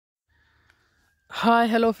Hi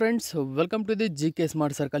hello friends, welcome to the GK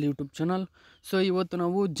smart circle YouTube channel. So ಇವತ್ತು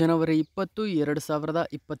ನಾವು ಜನವರಿ 20,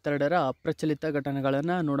 2022 ಪ್ರಚಲಿತ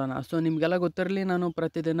ಘಟನೆಗಳನ್ನು ನೋಡೋಣ. ಸೊ ನಿಮಗೆಲ್ಲ ಗೊತ್ತಿರಲಿ, ನಾನು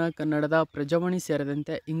ಪ್ರತಿದಿನ ಕನ್ನಡದ ಪ್ರಜಾವಾಣಿ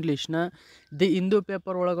ಸೇರಿದಂತೆ ಇಂಗ್ಲೀಷ್ನ ದಿ ಹಿಂದೂ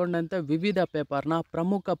ಪೇಪರ್ ಒಳಗೊಂಡಂತೆ ವಿವಿಧ ಪೇಪರ್ನ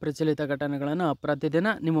ಪ್ರಮುಖ ಪ್ರಚಲಿತ ಘಟನೆಗಳನ್ನು ಪ್ರತಿದಿನ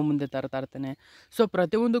ನಿಮ್ಮ ಮುಂದೆ ತರ್ತಾ ಇರ್ತೇನೆ. ಸೊ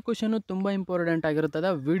ಪ್ರತಿಯೊಂದು ಕ್ವಶನು ತುಂಬ ಇಂಪಾರ್ಟೆಂಟ್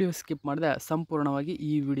ಆಗಿರುತ್ತದೆ. ವಿಡಿಯೋ ಸ್ಕಿಪ್ ಮಾಡದೆ ಸಂಪೂರ್ಣವಾಗಿ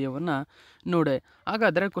ಈ ವಿಡಿಯೋವನ್ನು ನೋಡಿ.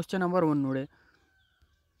 ಹಾಗಾದರೆ ಕ್ವಶನ್ ನಂಬರ್ 1 ನೋಡಿ.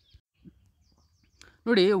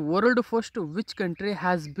 World first which country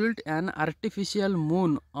has built an artificial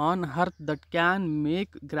Moon on earth that can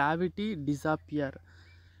make gravity ಡಿಸಾಪಿಯರ್.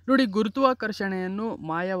 ನೋಡಿ, ಗುರುತ್ವಾಕರ್ಷಣೆಯನ್ನು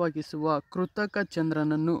ಮಾಯವಾಗಿಸುವ ಕೃತಕ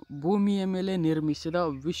ಚಂದ್ರನನ್ನು ಭೂಮಿಯ ಮೇಲೆ ನಿರ್ಮಿಸಿದ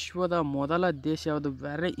ವಿಶ್ವದ ಮೊದಲ ದೇಶ ಯಾವುದು?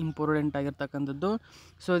 ವೆರಿ ಇಂಪಾರ್ಟೆಂಟ್ ಆಗಿರ್ತಕ್ಕಂಥದ್ದು.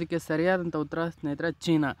 ಸೊ ಅದಕ್ಕೆ ಸರಿಯಾದಂಥ ಉತ್ತರ ಸ್ನೇಹಿತರೆ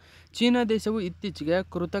ಚೀನಾ ದೇಶವು ಇತ್ತೀಚೆಗೆ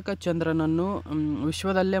ಕೃತಕ ಚಂದ್ರನನ್ನು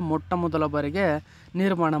ವಿಶ್ವದಲ್ಲೇ ಮೊಟ್ಟ ಮೊದಲ ಬಾರಿಗೆ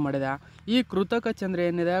ನಿರ್ಮಾಣ ಮಾಡಿದೆ. ಈ ಕೃತಕ ಚಂದ್ರ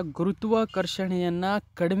ಏನಿದೆ, ಗುರುತ್ವಾಕರ್ಷಣೆಯನ್ನು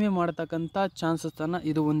ಕಡಿಮೆ ಮಾಡ್ತಕ್ಕಂಥ ಚಾನ್ಸಸ್ಸನ್ನು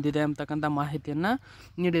ಇದು ಹೊಂದಿದೆ ಅಂತಕ್ಕಂಥ ಮಾಹಿತಿಯನ್ನು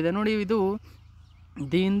ನೀಡಿದೆ. ನೋಡಿ, ಇದು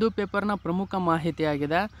ದಿ ಹಿಂದೂ ಪೇಪರ್ನ ಪ್ರಮುಖ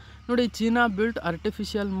ಮಾಹಿತಿಯಾಗಿದೆ. ನೋಡಿ, China built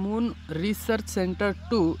artificial Moon research centre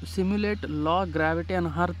to simulate law gravity on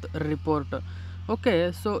earth report. Okay,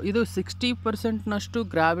 so ಇದು 60%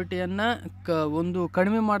 ಗ್ರಾವಿಟಿಯನ್ನು ಒಂದು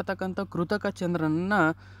ಕಡಿಮೆ ಮಾಡ್ತಕ್ಕಂಥ ಕೃತಕ ಚಂದ್ರನನ್ನು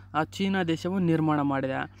ಆ ಚೀನಾ ದೇಶವು ನಿರ್ಮಾಣ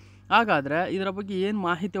ಮಾಡಿದೆ. ಹಾಗಾದರೆ ಇದರ ಬಗ್ಗೆ ಏನು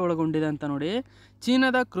ಮಾಹಿತಿ ಒಳಗೊಂಡಿದೆ ಅಂತ ನೋಡಿ.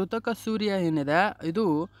 ಚೀನಾದ ಕೃತಕ ಸೂರ್ಯ ಏನಿದೆ, ಇದು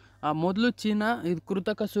ಮೊದಲು ಚೀನಾ ಇದು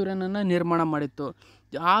ಕೃತಕ ಸೂರ್ಯನನ್ನು ನಿರ್ಮಾಣ ಮಾಡಿತ್ತು.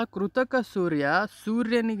 ಆ ಕೃತಕ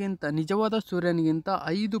ಸೂರ್ಯನಿಗಿಂತ ನಿಜವಾದ ಸೂರ್ಯನಿಗಿಂತ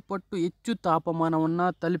 5 ಪಟ್ಟು ಹೆಚ್ಚು ತಾಪಮಾನವನ್ನು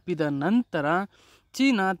ತಲುಪಿದ ನಂತರ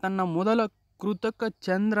ಚೀನಾ ತನ್ನ ಮೊದಲ ಕೃತಕ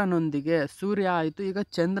ಚಂದ್ರನೊಂದಿಗೆ, ಸೂರ್ಯ ಆಯಿತು, ಈಗ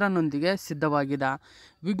ಚಂದ್ರನೊಂದಿಗೆ ಸಿದ್ಧವಾಗಿದೆ.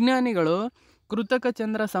 ವಿಜ್ಞಾನಿಗಳು ಕೃತಕ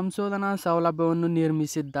ಚಂದ್ರ ಸಂಶೋಧನಾ ಸೌಲಭ್ಯವನ್ನು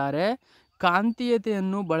ನಿರ್ಮಿಸಿದ್ದಾರೆ.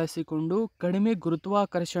 ಕಾಂತೀಯತೆಯನ್ನು ಬಳಸಿಕೊಂಡು ಕಡಿಮೆ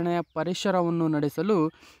ಗುರುತ್ವಾಕರ್ಷಣೆಯ ಪರಿಸರವನ್ನು ನಡೆಸಲು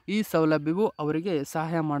ಈ ಸೌಲಭ್ಯವು ಅವರಿಗೆ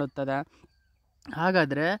ಸಹಾಯ ಮಾಡುತ್ತದೆ.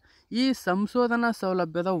 ಹಾಗಾದರೆ ಈ ಸಂಶೋಧನಾ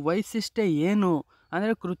ಸೌಲಭ್ಯದ ವೈಶಿಷ್ಟ್ಯ ಏನು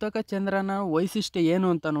ಅಂದರೆ, ಕೃತಕ ಚಂದ್ರನ ವೈಶಿಷ್ಟ್ಯ ಏನು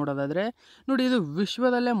ಅಂತ ನೋಡೋದಾದರೆ, ನೋಡಿ, ಇದು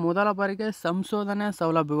ವಿಶ್ವದಲ್ಲೇ ಮೊದಲ ಬಾರಿಗೆ ಸಂಶೋಧನೆ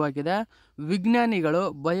ಸೌಲಭ್ಯವಾಗಿದೆ. ವಿಜ್ಞಾನಿಗಳು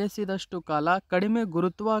ಬಯಸಿದಷ್ಟು ಕಾಲ ಕಡಿಮೆ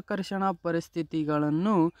ಗುರುತ್ವಾಕರ್ಷಣಾ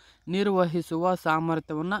ಪರಿಸ್ಥಿತಿಗಳನ್ನು ನಿರ್ವಹಿಸುವ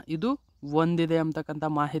ಸಾಮರ್ಥ್ಯವನ್ನು ಇದು ಹೊಂದಿದೆ ಅಂತಕ್ಕಂಥ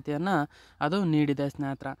ಮಾಹಿತಿಯನ್ನು ಅದು ನೀಡಿದೆ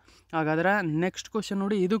ಸ್ನೇಹಿತರ. ಹಾಗಾದರೆ ನೆಕ್ಸ್ಟ್ ಕ್ವಶನ್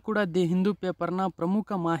ನೋಡಿ, ಇದು ಕೂಡ ದಿ ಹಿಂದೂ ಪೇಪರ್ನ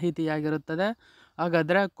ಪ್ರಮುಖ ಮಾಹಿತಿಯಾಗಿರುತ್ತದೆ.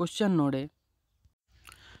 ಹಾಗಾದರೆ ಕ್ವಶನ್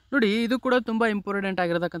ನೋಡಿ, ಇದು ಕೂಡ ತುಂಬ ಇಂಪಾರ್ಟೆಂಟ್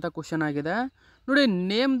ಆಗಿರತಕ್ಕಂಥ ಕ್ವಶನ್ ಆಗಿದೆ. ನೋಡಿ,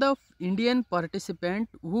 name the Indian participant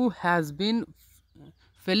who has been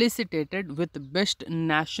ಫೆಲಿಸಿಟೇಟೆಡ್ with best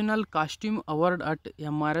national costume award at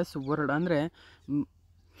MRS world, ಅಂದರೆ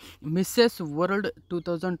ಮಿಸ್ಸೆಸ್ ವರ್ಲ್ಡ್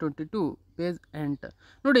 2022 ಪೇಜ್ 8.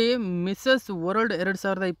 ನೋಡಿ, ಮಿಸ್ಸೆಸ್ ವರ್ಲ್ಡ್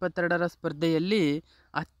 2022 ಸ್ಪರ್ಧೆಯಲ್ಲಿ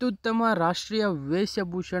ಅತ್ಯುತ್ತಮ ರಾಷ್ಟ್ರೀಯ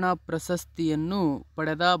ವೇಷಭೂಷಣ ಪ್ರಶಸ್ತಿಯನ್ನು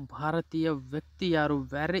ಪಡೆದ ಭಾರತೀಯ ವ್ಯಕ್ತಿ ಯಾರು?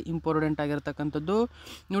 ವೆರಿ ಇಂಪಾರ್ಟೆಂಟ್ ಆಗಿರ್ತಕ್ಕಂಥದ್ದು.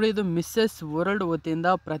 ನೋಡಿ, ಇದು ಮಿಸ್ಸೆಸ್ ವರ್ಲ್ಡ್ ವತಿಯಿಂದ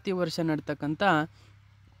ಪ್ರತಿ ವರ್ಷ ನಡೀತಕ್ಕಂಥ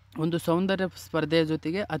ಒಂದು ಸೌಂದರ್ಯ ಸ್ಪರ್ಧೆಯ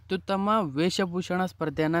ಜೊತೆಗೆ ಅತ್ಯುತ್ತಮ ವೇಷಭೂಷಣ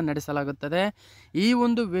ಸ್ಪರ್ಧೆಯನ್ನು ನಡೆಸಲಾಗುತ್ತದೆ. ಈ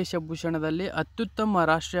ಒಂದು ವೇಷಭೂಷಣದಲ್ಲಿ ಅತ್ಯುತ್ತಮ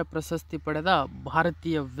ರಾಷ್ಟ್ರೀಯ ಪ್ರಶಸ್ತಿ ಪಡೆದ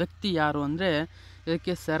ಭಾರತೀಯ ವ್ಯಕ್ತಿ ಯಾರು ಅಂದರೆ,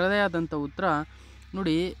 ಇದಕ್ಕೆ ಸರಿಯಾದಂಥ ಉತ್ತರ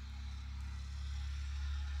ನೋಡಿ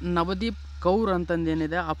ನವದೀಪ್ ಕೌರ್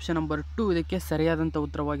ಅಂತಂದೇನಿದೆ, ಆಪ್ಷನ್ ನಂಬರ್ 2 ಇದಕ್ಕೆ ಸರಿಯಾದಂಥ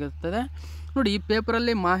ಉತ್ತರವಾಗಿರುತ್ತದೆ. ನೋಡಿ, ಈ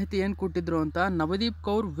ಪೇಪರಲ್ಲಿ ಮಾಹಿತಿ ಏನು ಕೊಟ್ಟಿದ್ರು ಅಂತ, Navdeep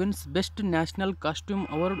Kaur wins best national costume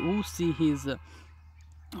award ಹೂ ಸಿ ಹೀಸ್.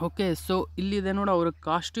 ಓಕೆ, ಸೊ ಇಲ್ಲಿದೆ ನೋಡಿ, ಅವ್ರ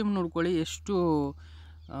ಕಾಸ್ಟ್ಯೂಮ್ ನೋಡ್ಕೊಳ್ಳಿ ಎಷ್ಟು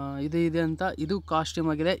ಇದು ಇದೆ ಅಂತ. ಇದು ಕಾಸ್ಟ್ಯೂಮ್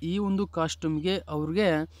ಆಗಿದೆ. ಈ ಒಂದು ಕಾಸ್ಟ್ಯೂಮ್ಗೆ ಅವ್ರಿಗೆ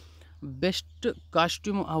ಬೆಸ್ಟ್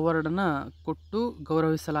ಕಾಸ್ಟ್ಯೂಮ್ ಅವಾರ್ಡನ್ನು ಕೊಟ್ಟು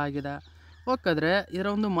ಗೌರವಿಸಲಾಗಿದೆ. ಓಕಾದರೆ ಇದರ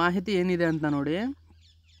ಒಂದು ಮಾಹಿತಿ ಏನಿದೆ ಅಂತ ನೋಡಿ.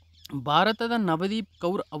 ಭಾರತದ ನವದೀಪ್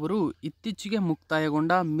ಕೌರ್ ಅವರು ಇತ್ತೀಚೆಗೆ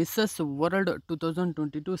ಮುಕ್ತಾಯಗೊಂಡ ಮಿಸ್ಸೆಸ್ ವರ್ಲ್ಡ್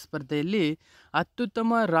 2022 ಸ್ಪರ್ಧೆಯಲ್ಲಿ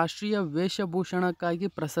ಅತ್ಯುತ್ತಮ ರಾಷ್ಟ್ರೀಯ ವೇಷಭೂಷಣಕ್ಕಾಗಿ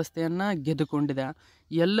ಪ್ರಶಸ್ತಿಯನ್ನು ಗೆದ್ದುಕೊಂಡಿದೆ.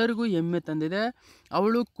 ಎಲ್ಲರಿಗೂ ಹೆಮ್ಮೆ ತಂದಿದೆ.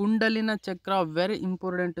 ಅವಳು ಕುಂಡಲಿನ ಚಕ್ರ, ವೆರಿ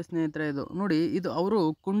ಇಂಪಾರ್ಟೆಂಟ್ ಸ್ನೇಹಿತರೆ ಇದು. ನೋಡಿ, ಇದು ಅವರು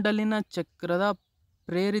ಕುಂಡಲಿನ ಚಕ್ರದ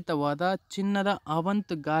ಪ್ರೇರಿತವಾದ ಚಿನ್ನದ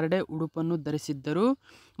ಅವಂತ್ ಗಾರ್ಡೆ ಉಡುಪನ್ನು ಧರಿಸಿದ್ದರು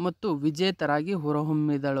ಮತ್ತು ವಿಜೇತರಾಗಿ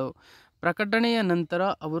ಹೊರಹೊಮ್ಮಿದಳು. ಪ್ರಕಟಣೆಯ ನಂತರ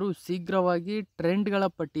ಅವರು ಶೀಘ್ರವಾಗಿ ಟ್ರೆಂಡ್ಗಳ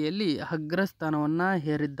ಪಟ್ಟಿಯಲ್ಲಿ ಅಗ್ರಸ್ಥಾನವನ್ನು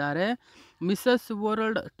ಹೇರಿದ್ದಾರೆ. ಮಿಸ್ಸೆಸ್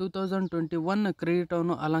ವರ್ಲ್ಡ್ 2021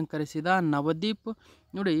 ಕಿರೀಟವನ್ನು ಅಲಂಕರಿಸಿದ ನವದೀಪ್,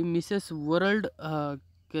 ನೋಡಿ, ಮಿಸ್ಸೆಸ್ ವರ್ಲ್ಡ್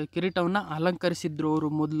ಕಿರೀಟವನ್ನು ಅಲಂಕರಿಸಿದ್ರು ಅವರು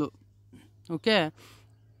ಮೊದಲು. ಓಕೆ,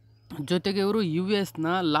 ಜೊತೆಗೆ ಇವರು US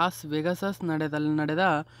ಲಾಸ್ ವೆಗಾಸಸ್ ನಡೆದ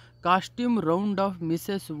costume round of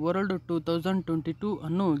missus world 2022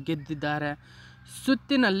 ಅನ್ನು ಗೆದ್ದಿದ್ದಾರೆ.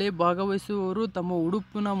 ಸುತ್ತಿನಲ್ಲಿ ಭಾಗವಹಿಸುವವರು ತಮ್ಮ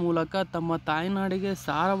ಉಡುಪಿನ ಮೂಲಕ ತಮ್ಮ ತಾಯ್ನಾಡಿಗೆ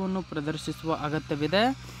ಸಾರವನ್ನು ಪ್ರದರ್ಶಿಸುವ ಅಗತ್ಯವಿದೆ.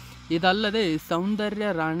 ಇದಲ್ಲದೆ ಸೌಂದರ್ಯ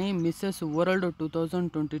ರಾಣಿ ಮಿಸ್ಸೆಸ್ ವರ್ಲ್ಡ್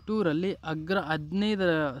 2022 ರಲ್ಲಿ ಅಗ್ರ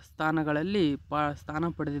 15 ಸ್ಥಾನಗಳಲ್ಲಿ ಸ್ಥಾನ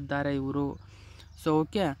ಪಡೆದಿದ್ದಾರೆ ಇವರು. ಸೊ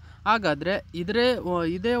ಓಕೆ, ಹಾಗಾದರೆ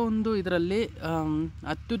ಇದೇ ಒಂದು ಇದರಲ್ಲಿ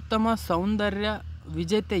ಅತ್ಯುತ್ತಮ ಸೌಂದರ್ಯ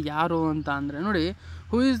ವಿಜೇತೆ ಯಾರು ಅಂತ ಅಂದರೆ ನೋಡಿ,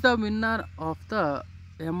 who is the winner of the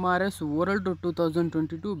MRS world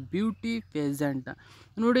 2022 beauty pageant.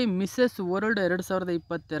 ನೋಡಿ, ಮಿಸ್ಸೆಸ್ ವರ್ಲ್ಡ್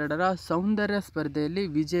 2022ರ ಸೌಂದರ್ಯ ಸ್ಪರ್ಧೆಯಲ್ಲಿ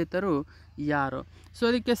ವಿಜೇತರು ಯಾರು? ಸೊ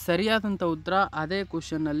ಅದಕ್ಕೆ ಸರಿಯಾದಂಥ ಉತ್ತರ ಅದೇ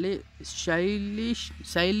ಕ್ವಶನ್ನಲ್ಲಿ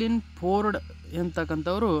ಶೈಲಿನ್ ಫೋರ್ಡ್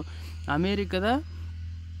ಎಂತಕ್ಕಂಥವರು ಅಮೇರಿಕದ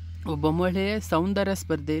ಒಬ್ಬ ಮಹಿಳೆಯ ಸೌಂದರ್ಯ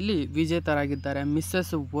ಸ್ಪರ್ಧೆಯಲ್ಲಿ ವಿಜೇತರಾಗಿದ್ದಾರೆ.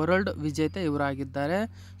 ಮಿಸ್ಸೆಸ್ ವರ್ಲ್ಡ್ ವಿಜೇತೆ ಇವರಾಗಿದ್ದಾರೆ.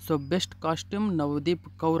 So best costume Navdeep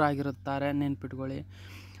Kaur ಆಗಿರುತ್ತಾರೆ, ನೆನ್ಪಿಟ್ಕೊಳ್ಳಿ.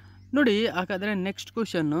 ನೋಡಿ, ಹಾಗಾದರೆ ನೆಕ್ಸ್ಟ್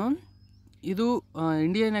ಕ್ವಶನ್ನು ಇದು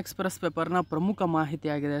ಇಂಡಿಯನ್ ಎಕ್ಸ್ಪ್ರೆಸ್ ಪೇಪರ್ನ ಪ್ರಮುಖ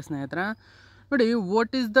ಮಾಹಿತಿಯಾಗಿದೆ ಸ್ನೇಹಿತರೆ. ನೋಡಿ,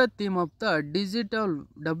 what is the theme of the digital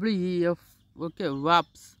WEF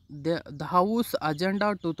ವ್ಯಾಪ್ಸ್ the house agenda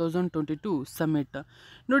 2022 summit?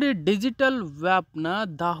 ನೋಡಿ, ಡಿಜಿಟಲ್ ವ್ಯಾಪ್ನ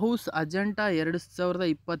ದಾವೂಸ್ ಅಜೆಂಡಾ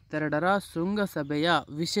 2022ರ ಶೃಂಗಸಭೆಯ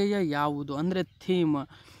ವಿಷಯ ಯಾವುದು ಅಂದರೆ ಥೀಮ್.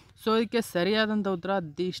 ಸೊ ಇದಕ್ಕೆ ಸರಿಯಾದಂಥ ಉತ್ತರ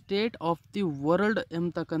the state of the world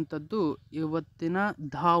ಎಂಬತಕ್ಕಂಥದ್ದು ಇವತ್ತಿನ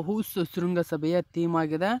ದಾವೂಸ್ ಶೃಂಗಸಭೆಯ ಥೀಮ್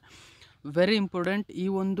ಆಗಿದೆ. Very important. ಈ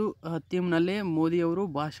ಒಂದು ಥೀಮ್ನಲ್ಲಿ ಮೋದಿಯವರು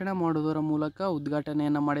ಭಾಷಣ ಮಾಡೋದರ ಮೂಲಕ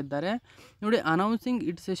ಉದ್ಘಾಟನೆಯನ್ನು ಮಾಡಿದ್ದಾರೆ. ನೋಡಿ, announcing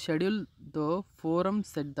it's A schedule the forum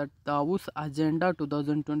set that Davos agenda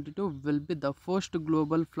 2022 will be the first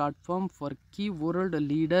global platform for key world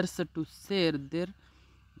leaders to share their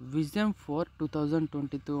vision for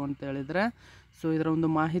 2022 ಅಂತ ಹೇಳಿದರೆ. ಸೊ ಇದರ ಒಂದು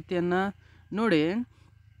ಮಾಹಿತಿಯನ್ನು ನೋಡಿ,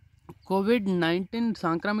 COVID-19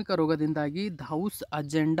 ಸಾಂಕ್ರಾಮಿಕ ರೋಗದಿಂದಾಗಿ ದಾವೂಸ್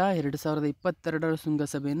ಅಜೆಂಡಾ 2022ರ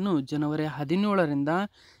ಶೃಂಗಸಭೆಯನ್ನು ಜನವರಿ 17ರಿಂದ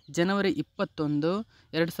ಜನವರಿ 21,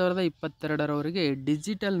 2022ರವರೆಗೆ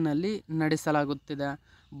ಡಿಜಿಟಲ್ನಲ್ಲಿ ನಡೆಸಲಾಗುತ್ತಿದೆ.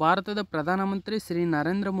 ಭಾರತದ ಪ್ರಧಾನಮಂತ್ರಿ ಶ್ರೀ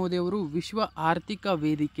ನರೇಂದ್ರ ಮೋದಿಯವರು ವಿಶ್ವ ಆರ್ಥಿಕ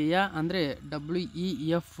ವೇದಿಕೆಯ ಅಂದರೆ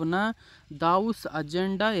WEFನ ದಾವೂಸ್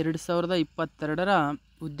ಅಜೆಂಡಾ 2022ರ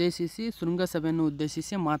ಉದ್ದೇಶಿಸಿ ಶೃಂಗಸಭೆಯನ್ನು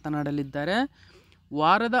ಉದ್ದೇಶಿಸಿ ಮಾತನಾಡಲಿದ್ದಾರೆ.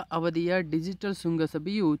 ವಾರದ ಅವಧಿಯ ಡಿಜಿಟಲ್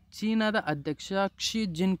ಶೃಂಗಸಭೆಯು ಚೀನಾದ ಅಧ್ಯಕ್ಷ ಕ್ಸಿ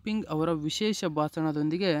ಜಿನ್ಪಿಂಗ್ ಅವರ ವಿಶೇಷ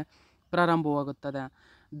ಭಾಷಣದೊಂದಿಗೆ ಪ್ರಾರಂಭವಾಗುತ್ತದೆ.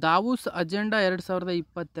 ದಾವೂಸ್ ಅಜೆಂಡಾ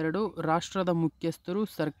 2022 ರಾಷ್ಟ್ರದ ಮುಖ್ಯಸ್ಥರು,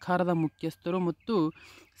 ಸರ್ಕಾರದ ಮುಖ್ಯಸ್ಥರು ಮತ್ತು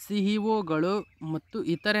CEOಗಳು ಮತ್ತು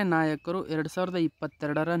ಇತರೆ ನಾಯಕರು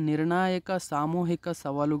 2022ರ ನಿರ್ಣಾಯಕ ಸಾಮೂಹಿಕ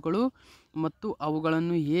ಸವಾಲುಗಳು ಮತ್ತು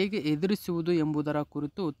ಅವುಗಳನ್ನು ಹೇಗೆ ಎದುರಿಸುವುದು ಎಂಬುದರ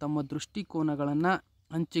ಕುರಿತು ತಮ್ಮ ದೃಷ್ಟಿಕೋನಗಳನ್ನು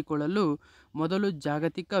ಹಂಚಿಕೊಳ್ಳಲು ಮೊದಲು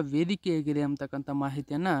ಜಾಗತಿಕ ವೇದಿಕೆಯಾಗಿದೆ ಅಂತಕ್ಕಂಥ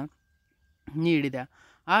ಮಾಹಿತಿಯನ್ನು ನೀಡಿದೆ.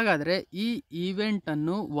 ಹಾಗಾದರೆ ಈ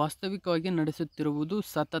ಈವೆಂಟನ್ನು ವಾಸ್ತವಿಕವಾಗಿ ನಡೆಸುತ್ತಿರುವುದು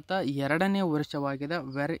ಸತತ 2ನೇ ವರ್ಷವಾಗಿದೆ.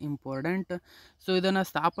 Very important. ಸೊ ಇದನ್ನು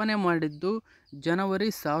ಸ್ಥಾಪನೆ ಮಾಡಿದ್ದು ಜನವರಿ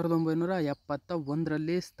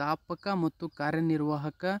 1971ರಲ್ಲಿ. ಸ್ಥಾಪಕ ಮತ್ತು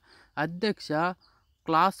ಕಾರ್ಯನಿರ್ವಾಹಕ ಅಧ್ಯಕ್ಷ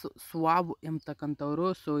ಕ್ಲಾಸ್ ಸ್ವಾಬ್ ಎಂಬತಕ್ಕಂಥವರು.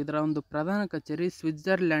 ಸೊ ಇದರ ಒಂದು ಪ್ರಧಾನ ಕಚೇರಿ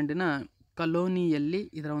ಸ್ವಿಟ್ಜರ್ಲ್ಯಾಂಡಿನ ಕಲೋನಿಯಲ್ಲಿ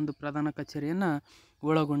ಇದರ ಒಂದು ಪ್ರಧಾನ ಕಚೇರಿಯನ್ನು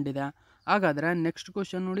ಒಳಗೊಂಡಿದೆ. ಹಾಗಾದರೆ ನೆಕ್ಸ್ಟ್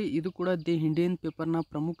ಕ್ವಶನ್ ನೋಡಿ, ಇದು ಕೂಡ ದಿ ಇಂಡಿಯನ್ ಪೇಪರ್ನ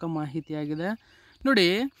ಪ್ರಮುಖ ಮಾಹಿತಿಯಾಗಿದೆ. ನೋಡಿ,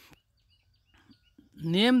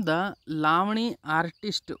 ನೇಮ್ ದ ಲಾವಣಿ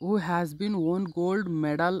artist who has been own gold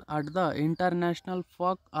medal at the international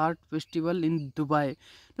folk art festival in Dubai.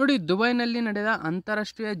 ನೋಡಿ, ದುಬೈನಲ್ಲಿ ನಡೆದ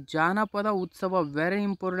ಅಂತಾರಾಷ್ಟ್ರೀಯ ಜಾನಪದ ಉತ್ಸವ. Very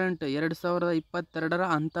important. 2022ರ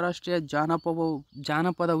ಅಂತಾರಾಷ್ಟ್ರೀಯ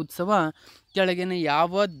ಜಾನಪದ ಉತ್ಸವ ಕೆಳಗಿನ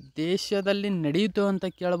ಯಾವ ದೇಶದಲ್ಲಿ ನಡೆಯಿತು ಅಂತ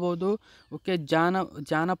ಕೇಳ್ಬೋದು. ಓಕೆ,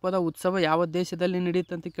 ಜಾನಪದ ಉತ್ಸವ ಯಾವ ದೇಶದಲ್ಲಿ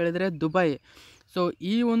ನಡೆಯಿತು ಅಂತ ಕೇಳಿದರೆ ದುಬೈ. ಸೊ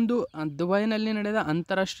ಈ ಒಂದು ದುಬೈನಲ್ಲಿ ನಡೆದ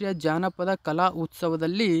ಅಂತಾರಾಷ್ಟ್ರೀಯ ಜಾನಪದ ಕಲಾ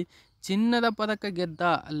ಉತ್ಸವದಲ್ಲಿ ಚಿನ್ನದ ಪದಕ ಗೆದ್ದ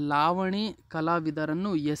ಲಾವಣಿ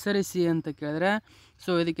ಕಲಾವಿದರನ್ನು ಹೆಸರಿಸಿ ಅಂತ ಕೇಳಿದರೆ,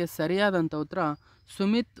 ಸೊ ಇದಕ್ಕೆ ಸರಿಯಾದಂಥ ಉತ್ತರ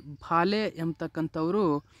ಸುಮಿತ್ ಭಾಲೆ ಎಂಬತಕ್ಕಂಥವರು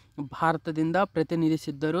ಭಾರತದಿಂದ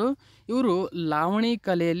ಪ್ರತಿನಿಧಿಸಿದ್ದರು. ಇವರು ಲಾವಣಿ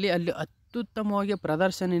ಕಲೆಯಲ್ಲಿ ಅಲ್ಲಿ ಅತ್ಯುತ್ತಮವಾಗಿ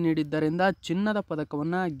ಪ್ರದರ್ಶನ ನೀಡಿದ್ದರಿಂದ ಚಿನ್ನದ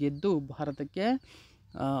ಪದಕವನ್ನು ಗೆದ್ದು ಭಾರತಕ್ಕೆ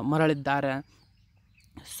ಮರಳಿದ್ದಾರೆ.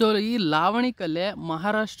 ಸೊ ಈ ಲಾವಣಿ ಕಲೆ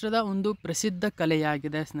ಮಹಾರಾಷ್ಟ್ರದ ಒಂದು ಪ್ರಸಿದ್ಧ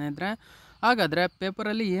ಕಲೆಯಾಗಿದೆ ಸ್ನೇಹಿತರೆ. ಹಾಗಾದರೆ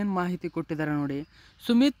ಪೇಪರಲ್ಲಿ ಏನು ಮಾಹಿತಿ ಕೊಟ್ಟಿದ್ದಾರೆ ನೋಡಿ.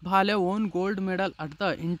 Sumit ಭಾಲೆ own gold medal at the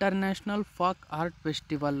international folk art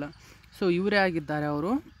festival. So ಇವರೇ ಆಗಿದ್ದಾರೆ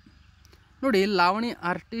ಅವರು. ನೋಡಿ, ಲಾವಣಿ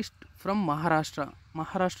ಆರ್ಟಿಸ್ಟ್ ಫ್ರಮ್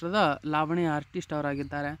ಮಹಾರಾಷ್ಟ್ರದ ಲಾವಣಿ ಆರ್ಟಿಸ್ಟ್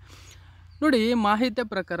ಅವರಾಗಿದ್ದಾರೆ. ನೋಡಿ, ಮಾಹಿತಿ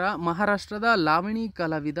ಪ್ರಕಾರ ಮಹಾರಾಷ್ಟ್ರದ ಲಾವಣಿ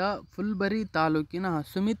ಕಲಾವಿದ ಫುಲ್ಬರಿ ತಾಲೂಕಿನ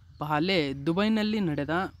ಸುಮಿತ್ ಭಾಲೆ ದುಬೈನಲ್ಲಿ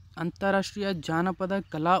ನಡೆದ ಅಂತಾರಾಷ್ಟ್ರೀಯ ಜಾನಪದ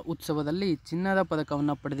ಕಲಾ ಉತ್ಸವದಲ್ಲಿ ಚಿನ್ನದ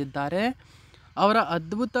ಪದಕವನ್ನು ಪಡೆದಿದ್ದಾರೆ. ಅವರ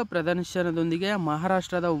ಅದ್ಭುತ ಪ್ರದರ್ಶನದೊಂದಿಗೆ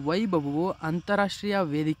ಮಹಾರಾಷ್ಟ್ರದ ವೈಭವವು ಅಂತಾರಾಷ್ಟ್ರೀಯ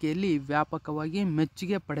ವೇದಿಕೆಯಲ್ಲಿ ವ್ಯಾಪಕವಾಗಿ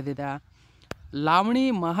ಮೆಚ್ಚುಗೆ ಪಡೆದಿದೆ. ಲಾವಣಿ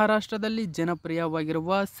ಮಹಾರಾಷ್ಟ್ರದಲ್ಲಿ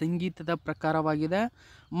ಜನಪ್ರಿಯವಾಗಿರುವ ಸಂಗೀತದ ಪ್ರಕಾರವಾಗಿದೆ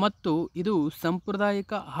ಮತ್ತು ಇದು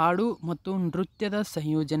ಸಾಂಪ್ರದಾಯಿಕ ಹಾಡು ಮತ್ತು ನೃತ್ಯದ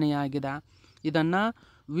ಸಂಯೋಜನೆಯಾಗಿದೆ. ಇದನ್ನು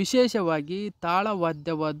ವಿಶೇಷವಾಗಿ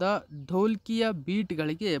ತಾಳವಾದ್ಯವಾದ ಢೋಲ್ಕಿಯ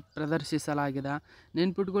ಬೀಟ್ಗಳಿಗೆ ಪ್ರದರ್ಶಿಸಲಾಗಿದೆ.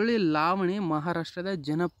 ನೆನ್ಪಿಟ್ಕೊಳ್ಳಿ, ಲಾವಣಿ ಮಹಾರಾಷ್ಟ್ರದ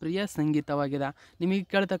ಜನಪ್ರಿಯ ಸಂಗೀತವಾಗಿದೆ. ನಿಮಗೆ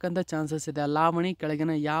ಕೇಳ್ತಕ್ಕಂಥ ಚಾನ್ಸಸ್ ಇದೆ, ಲಾವಣಿ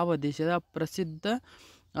ಕೆಳಗಿನ ಯಾವ ದೇಶದ ಪ್ರಸಿದ್ಧ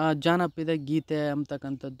ಜಾನಪದ ಗೀತೆ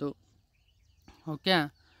ಅಂತಕ್ಕಂಥದ್ದು. ಓಕೆ,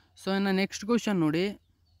 ಸೊ ಇನ್ನು ನೆಕ್ಸ್ಟ್ ಕ್ವಶನ್ ನೋಡಿ.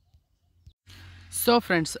 ಸೊ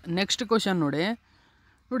ಫ್ರೆಂಡ್ಸ್, ನೆಕ್ಸ್ಟ್ ಕ್ವಶನ್ ನೋಡಿ.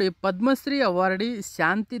 Padmashri awardee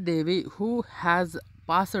Shanti Devi who has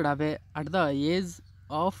passed away at the age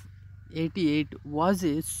of 88 was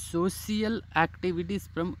A social activities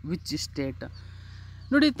from which state?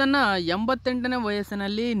 ನೋಡಿ, ತನ್ನ 88ನೇ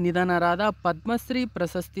ವಯಸ್ಸಿನಲ್ಲಿ ನಿಧನರಾದ ಪದ್ಮಶ್ರೀ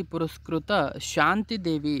ಪ್ರಶಸ್ತಿ ಪುರಸ್ಕೃತ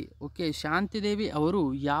ಶಾಂತಿದೇವಿ, ಶಾಂತಿದೇವಿ ಅವರು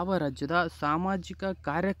ಯಾವ ರಾಜ್ಯದ ಸಾಮಾಜಿಕ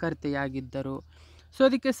ಕಾರ್ಯಕರ್ತೆಯಾಗಿದ್ದರು? ಸೊ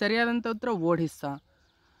ಅದಕ್ಕೆ ಸರಿಯಾದಂಥ ಉತ್ತರ ಒಡಿಸ್ಸಾ.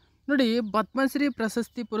 ನೋಡಿ, ಪದ್ಮಶ್ರೀ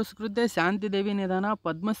ಪ್ರಶಸ್ತಿ ಪುರಸ್ಕೃತೆ ಶಾಂತಿದೇವಿ ನಿಧನ.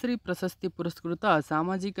 ಪದ್ಮಶ್ರೀ ಪ್ರಶಸ್ತಿ ಪುರಸ್ಕೃತ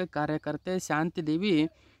ಸಾಮಾಜಿಕ ಕಾರ್ಯಕರ್ತೆ ಶಾಂತಿದೇವಿ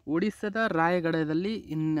ಒಡಿಸ್ಸಾದ ರಾಯಗಢದಲ್ಲಿ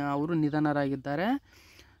ಅವರು ನಿಧನರಾಗಿದ್ದಾರೆ.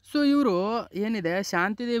 ಸೊ ಇವರು ಏನಿದೆ,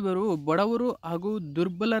 ಶಾಂತಿದೇವಿಯವರು ಬಡವರು ಹಾಗೂ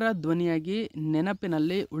ದುರ್ಬಲರ ಧ್ವನಿಯಾಗಿ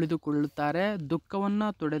ನೆನಪಿನಲ್ಲಿ ಉಳಿದುಕೊಳ್ಳುತ್ತಾರೆ. ದುಃಖವನ್ನು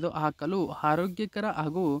ತೊಡೆದು ಹಾಕಲು, ಆರೋಗ್ಯಕರ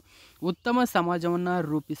ಹಾಗೂ ಉತ್ತಮ ಸಮಾಜವನ್ನು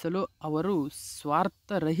ರೂಪಿಸಲು ಅವರು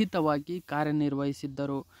ಸ್ವಾರ್ಥರಹಿತವಾಗಿ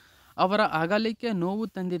ಕಾರ್ಯನಿರ್ವಹಿಸಿದ್ದರು. ಅವರ ಅಗಲಿಕೆ ನೋವು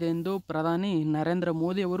ತಂದಿದೆ ಎಂದು ಪ್ರಧಾನಿ ನರೇಂದ್ರ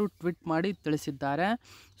ಮೋದಿ ಅವರು ಟ್ವೀಟ್ ಮಾಡಿ ತಿಳಿಸಿದ್ದಾರೆ.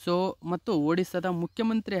 ಸೊ ಮತ್ತು ಒಡಿಸ್ಸಾದ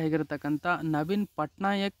ಮುಖ್ಯಮಂತ್ರಿ ಆಗಿರತಕ್ಕಂಥ ನವೀನ್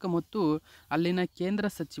ಪಟ್ನಾಯಕ್ ಮತ್ತು ಅಲ್ಲಿನ ಕೇಂದ್ರ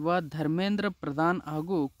ಸಚಿವ ಧರ್ಮೇಂದ್ರ ಪ್ರಧಾನ್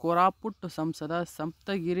ಹಾಗೂ ಕೋರಾಪುಟ್ ಸಂಸದ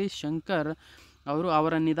ಸಪ್ತಗಿರಿ ಶಂಕರ್ ಅವರು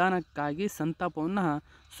ಅವರ ನಿಧನಕ್ಕಾಗಿ ಸಂತಾಪವನ್ನು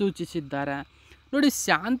ಸೂಚಿಸಿದ್ದಾರೆ. ನೋಡಿ,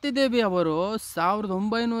 ಶಾಂತಿದೇವಿ ಅವರು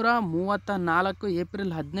 1934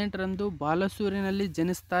 ಏಪ್ರಿಲ್ 18ರಂದು ಬಾಲಸೂರಿನಲ್ಲಿ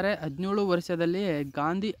ಜನಿಸ್ತಾರೆ. 17 ವರ್ಷದಲ್ಲಿಯೇ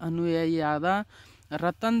ಗಾಂಧಿ ಅನುಯಾಯಿಯಾದ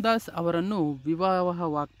ರತನ್ ದಾಸ್ ಅವರನ್ನು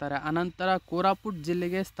ವಿವಾಹವಾಗ್ತಾರೆ. ಅನಂತರ ಕೋರಾಪುಟ್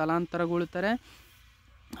ಜಿಲ್ಲೆಗೆ ಸ್ಥಳಾಂತರಗೊಳ್ಳುತ್ತಾರೆ.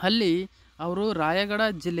 ಅಲ್ಲಿ ಅವರು ರಾಯಗಢ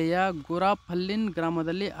ಜಿಲ್ಲೆಯ ಗೋರಾಪಲ್ಲಿನ್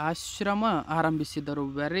ಗ್ರಾಮದಲ್ಲಿ ಆಶ್ರಮ ಆರಂಭಿಸಿದರು.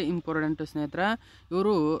 ವೆರಿ ಇಂಪಾರ್ಟೆಂಟ್ ಸ್ನೇಹಿತರೆ,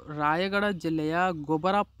 ಇವರು ರಾಯಗಢ ಜಿಲ್ಲೆಯ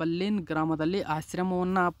ಗೋಬರಾಪಲ್ಲಿನ್ ಗ್ರಾಮದಲ್ಲಿ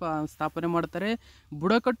ಆಶ್ರಮವನ್ನು ಸ್ಥಾಪನೆ ಮಾಡ್ತಾರೆ.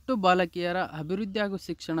 ಬುಡಕಟ್ಟು ಬಾಲಕಿಯರ ಅಭಿವೃದ್ಧಿ ಹಾಗೂ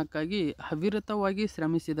ಶಿಕ್ಷಣಕ್ಕಾಗಿ ಅವಿರತವಾಗಿ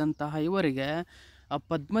ಶ್ರಮಿಸಿದಂತಹ ಇವರಿಗೆ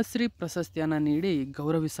ಪದ್ಮಶ್ರೀ ಪ್ರಶಸ್ತಿಯನ್ನು ನೀಡಿ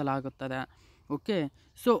ಗೌರವಿಸಲಾಗುತ್ತದೆ. ಓಕೆ,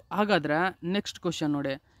 ಸೊ ಹಾಗಾದರೆ ನೆಕ್ಸ್ಟ್ ಕ್ವಶನ್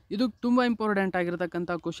ನೋಡಿ. ಇದು ತುಂಬ ಇಂಪಾರ್ಟೆಂಟ್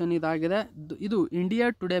ಆಗಿರತಕ್ಕಂಥ ಕ್ವಶನ್ ಇದಾಗಿದೆ. ಇದು ಇಂಡಿಯಾ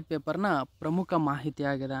ಟುಡೇ ಪೇಪರ್ನ ಪ್ರಮುಖ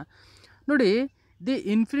ಮಾಹಿತಿಯಾಗಿದೆ. ನೋಡಿ, the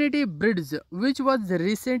infinity bridge which was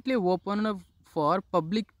recently open for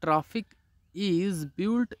public traffic is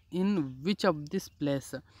built in which of this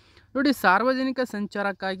place? ನೋಡಿ, ಸಾರ್ವಜನಿಕ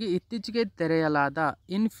ಸಂಚಾರಕ್ಕಾಗಿ ಇತ್ತೀಚೆಗೆ ತೆರೆಯಲಾದ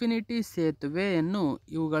ಇನ್ಫಿನಿಟಿ ಸೇತುವೆಯನ್ನು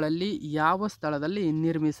ಇವುಗಳಲ್ಲಿ ಯಾವ ಸ್ಥಳದಲ್ಲಿ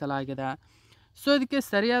ನಿರ್ಮಿಸಲಾಗಿದೆ? ಸೊ ಇದಕ್ಕೆ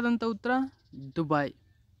ಸರಿಯಾದಂಥ ಉತ್ತರ ದುಬೈ.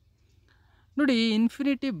 ನೋಡಿ,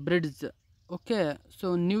 infinity bridge, okay, so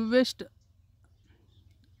newest,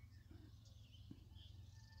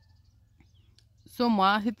 so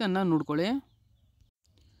ಮಾಹಿತಿಯನ್ನು ನೋಡ್ಕೊಳ್ಳಿ.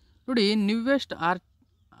 ನೋಡಿ, newest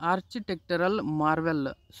architectural Marvel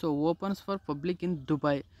so opens for public in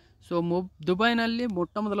Dubai. So ದುಬೈನಲ್ಲಿ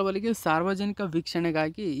ಮೊಟ್ಟ ಮೊದಲ ಬಾರಿಗೆ ಸಾರ್ವಜನಿಕ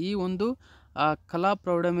ವೀಕ್ಷಣೆಗಾಗಿ ಈ ಒಂದು ಕಲಾ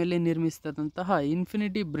ಪ್ರೌಢಮೆಯಲ್ಲಿ ನಿರ್ಮಿಸಿದಂತಹ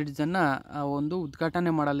ಇನ್ಫಿನಿಟಿ ಬ್ರಿಡ್ಜನ್ನು ಒಂದು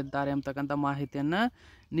ಉದ್ಘಾಟನೆ ಮಾಡಲಿದ್ದಾರೆ ಅಂತಕ್ಕಂಥ ಮಾಹಿತಿಯನ್ನು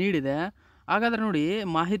ನೀಡಿದೆ. ಹಾಗಾದರೆ ನೋಡಿ,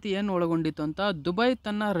 ಮಾಹಿತಿ ಏನು ಒಳಗೊಂಡಿತ್ತು ಅಂತ. ದುಬೈ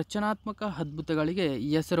ತನ್ನ ರಚನಾತ್ಮಕ ಅದ್ಭುತಗಳಿಗೆ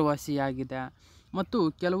ಹೆಸರುವಾಸಿಯಾಗಿದೆ ಮತ್ತು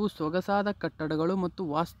ಕೆಲವು ಸೊಗಸಾದ ಕಟ್ಟಡಗಳು ಮತ್ತು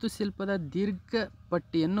ವಾಸ್ತುಶಿಲ್ಪದ ದೀರ್ಘ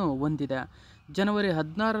ಪಟ್ಟಿಯನ್ನು ಹೊಂದಿದೆ. ಜನವರಿ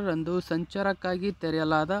 16ರಂದು ಸಂಚಾರಕ್ಕಾಗಿ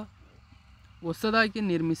ತೆರೆಯಲಾದ ಹೊಸದಾಗಿ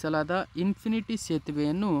ನಿರ್ಮಿಸಲಾದ ಇನ್ಫಿನಿಟಿ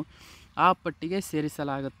ಸೇತುವೆಯನ್ನು ಆ ಪಟ್ಟಿಗೆ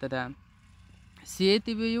ಸೇರಿಸಲಾಗುತ್ತದೆ.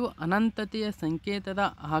 ಸೇತುವೆಯು ಅನಂತತೆಯ ಸಂಕೇತದ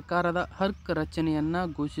ಆಕಾರದ ಆರ್ಕ್ ರಚನೆಯನ್ನು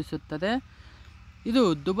ಘೋಷಿಸುತ್ತದೆ. ಇದು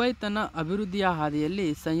ದುಬೈ ತನ್ನ ಅಭಿವೃದ್ಧಿಯ ಹಾದಿಯಲ್ಲಿ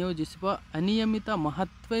ಸಂಯೋಜಿಸುವ ಅನಿಯಮಿತ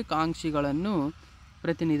ಮಹತ್ವಾಕಾಂಕ್ಷಿಗಳನ್ನು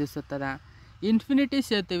ಪ್ರತಿನಿಧಿಸುತ್ತದೆ. ಇನ್ಫಿನಿಟಿ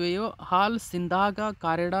ಸೇತುವೆಯು ಆಲ್ ಸಿಂಧಾಗ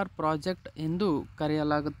ಕಾರಿಡಾರ್ ಪ್ರಾಜೆಕ್ಟ್ ಎಂದು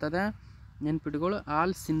ಕರೆಯಲಾಗುತ್ತದೆ. ನೆನ್ಪಿಟ್ಗಳು,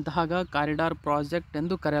 ಆಲ್ ಸಿಂಧಾಗ ಕಾರಿಡಾರ್ ಪ್ರಾಜೆಕ್ಟ್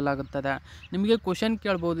ಎಂದು ಕರೆಯಲಾಗುತ್ತದೆ. ನಿಮಗೆ ಕ್ವಶನ್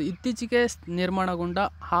ಕೇಳ್ಬೋದು, ಇತ್ತೀಚೆಗೆ ನಿರ್ಮಾಣಗೊಂಡ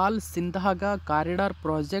ಆಲ್ ಸಿಂಧಾಗ ಕಾರಿಡಾರ್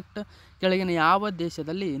ಪ್ರಾಜೆಕ್ಟ್ ಕೆಳಗಿನ ಯಾವ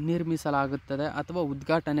ದೇಶದಲ್ಲಿ ನಿರ್ಮಿಸಲಾಗುತ್ತದೆ ಅಥವಾ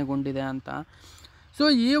ಉದ್ಘಾಟನೆಗೊಂಡಿದೆ ಅಂತ. ಸೊ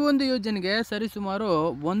ಈ ಒಂದು ಯೋಜನೆಗೆ ಸರಿಸುಮಾರು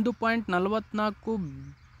 $1.44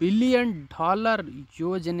 ಬಿಲಿಯನ್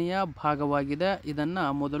ಯೋಜನೆಯ ಭಾಗವಾಗಿದೆ. ಇದನ್ನು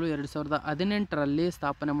ಮೊದಲು 2018ರಲ್ಲಿ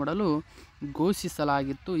ಸ್ಥಾಪನೆ ಮಾಡಲು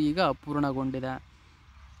ಘೋಷಿಸಲಾಗಿತ್ತು, ಈಗ ಪೂರ್ಣಗೊಂಡಿದೆ.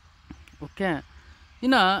 ಓಕೆ,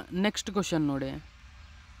 ಇನ್ನು ನೆಕ್ಸ್ಟ್ ಕ್ವಶನ್ ನೋಡಿ.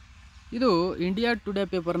 ಇದು ಇಂಡಿಯಾ ಟುಡೇ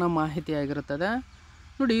ಪೇಪರ್ನ ಮಾಹಿತಿಯಾಗಿರುತ್ತದೆ.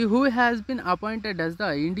 ನೋಡಿ, who has been appointed as the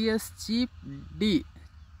India's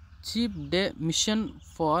chief day mission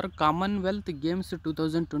for Commonwealth games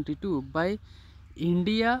 2022 by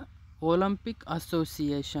India Olympic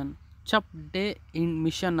association. ಚಪ್ day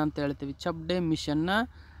mission ಅಂತ ಹೇಳ್ತೀವಿ. ಚಪ್ ಡೇ ಮಿಷನ್ನ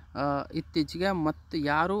ಇತ್ತೀಚೆಗೆ ಮತ್ತು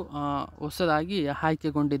ಯಾರು ಹೊಸದಾಗಿ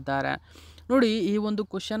ಆಯ್ಕೆಗೊಂಡಿದ್ದಾರೆ. ನೋಡಿ, ಈ ಒಂದು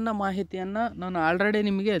ಕ್ವಶನ್ನ ಮಾಹಿತಿಯನ್ನು ನಾನು ಆಲ್ರೆಡಿ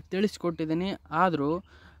ನಿಮಗೆ ತಿಳಿಸ್ಕೊಟ್ಟಿದ್ದೀನಿ. ಆದರೂ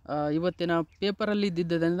ಇವತ್ತಿನ ಪೇಪರಲ್ಲಿ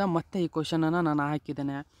ಇದ್ದಿದ್ದರಿಂದ ಮತ್ತೆ ಈ ಕ್ವಶನನ್ನು ನಾನು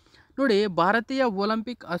ಹಾಕಿದ್ದೇನೆ. ನೋಡಿ, ಭಾರತೀಯ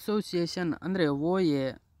ಒಲಿಂಪಿಕ್ ಅಸೋಸಿಯೇಷನ್ ಅಂದರೆ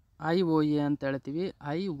IOA ಅಂತ ಹೇಳ್ತೀವಿ.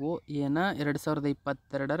 IOAನ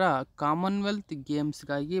 2022ರ ಕಾಮನ್ವೆಲ್ತ್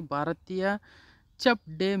ಗೇಮ್ಸ್ಗಾಗಿ ಭಾರತೀಯ ಚೆಪ್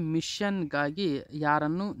ಡೇ ಮಿಷನ್ಗಾಗಿ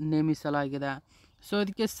ಯಾರನ್ನು ನೇಮಿಸಲಾಗಿದೆ? ಸೊ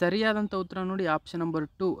ಅದಕ್ಕೆ ಸರಿಯಾದಂಥ ಉತ್ತರ ನೋಡಿ, ಆಪ್ಷನ್ ನಂಬರ್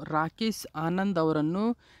 2 ರಾಕೇಶ್ ಆನಂದ್ ಅವರನ್ನು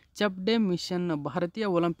ಚೆಪ್ ಡೇ ಮಿಷನ್, ಭಾರತೀಯ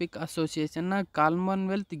ಒಲಿಂಪಿಕ್ ಅಸೋಸಿಯೇಷನ್ನ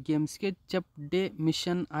ಕಾಮನ್ವೆಲ್ತ್ ಗೇಮ್ಸ್ಗೆ ಚೆಪ್ ಡೇ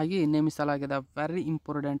ಮಿಷನ್ ಆಗಿ ನೇಮಿಸಲಾಗಿದೆ. ವೆರಿ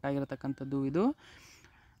ಇಂಪಾರ್ಟೆಂಟ್ ಆಗಿರತಕ್ಕಂಥದ್ದು ಇದು.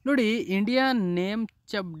 ನೋಡಿ, India name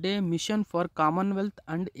ಚೆಪ್ day mission for Commonwealth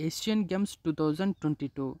and Asian games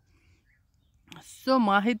 2022. So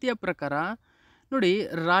ಮಾಹಿತಿಯ ಪ್ರಕಾರ ನೋಡಿ,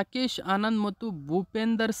 ರಾಕೇಶ್ ಆನಂದ್ ಮತ್ತು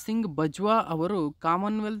ಭೂಪೇಂದರ್ ಸಿಂಗ್ ಬಜ್ವಾ ಅವರು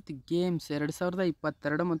ಕಾಮನ್ವೆಲ್ತ್ ಗೇಮ್ಸ್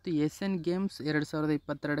 2022 ಮತ್ತು ಏಷ್ಯನ್ ಗೇಮ್ಸ್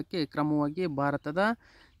 2022ಕ್ಕೆ ಕ್ರಮವಾಗಿ ಭಾರತದ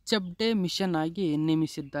ಚೆಪ್ ಡೇ ಮಿಷನ್ ಆಗಿ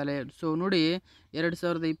ನೇಮಿಸಿದ್ದಾರೆ. ಸೊ ನೋಡಿ,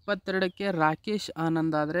 2022ಕ್ಕೆ ರಾಕೇಶ್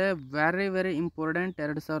ಆನಂದ್ ಆದರೆ ವೆರಿ ಇಂಪಾರ್ಟೆಂಟ್.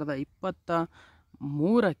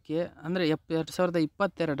 2023ಕ್ಕೆ ಅಂದರೆ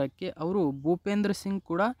 2022ಕ್ಕೆ ಅವರು ಭೂಪೇಂದ್ರ ಸಿಂಗ್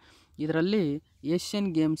ಕೂಡ ಇದರಲ್ಲಿ ಏಷ್ಯನ್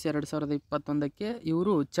ಗೇಮ್ಸ್ 2021ಕ್ಕೆ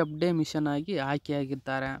ಇವರು ಚೆಪ್ ಡೇ ಮಿಷನ್ ಆಗಿ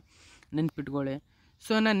ಆಯ್ಕೆಯಾಗಿದ್ದಾರೆ, ನೆನ್ಪಿಟ್ಕೊಳ್ಳಿ.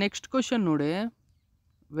 ಸೊ ನೆಕ್ಸ್ಟ್ ಕ್ವಶನ್ ನೋಡಿ,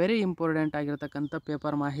 ವೆರಿ ಇಂಪಾರ್ಟೆಂಟ್ ಆಗಿರತಕ್ಕಂಥ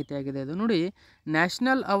ಪೇಪರ್ ಮಾಹಿತಿ ಆಗಿದೆ ಇದು. ನೋಡಿ,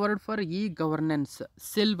 national award for governance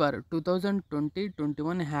silver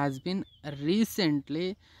 2020-21 has been recently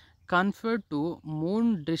conferred to Moon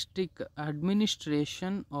District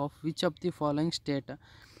Administration of which of the following state?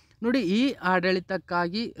 ನೋಡಿ, ಈ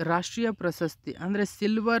ಆಡಳಿತಕ್ಕಾಗಿ ರಾಷ್ಟ್ರೀಯ ಪ್ರಶಸ್ತಿ ಅಂದರೆ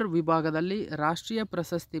ಸಿಲ್ವರ್ ವಿಭಾಗದಲ್ಲಿ ರಾಷ್ಟ್ರೀಯ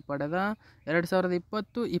ಪ್ರಶಸ್ತಿ ಪಡೆದ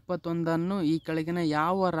 2020-21 ಈ ಕೆಳಗಿನ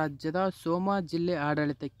ಯಾವ ರಾಜ್ಯದ ಸೋಮಾ ಜಿಲ್ಲೆ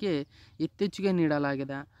ಆಡಳಿತಕ್ಕೆ ಇತ್ತೀಚೆಗೆ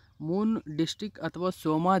ನೀಡಲಾಗಿದೆ? ಮೂನ್ ಡಿಸ್ಟ್ರಿಕ್ಟ್ ಅಥವಾ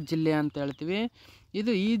ಸೋಮಾ ಜಿಲ್ಲೆ ಅಂತ ಹೇಳ್ತೀವಿ.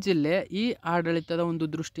 ಈ ಜಿಲ್ಲೆ ಈ ಆಡಳಿತದ ಒಂದು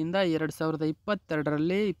ದೃಷ್ಟಿಯಿಂದ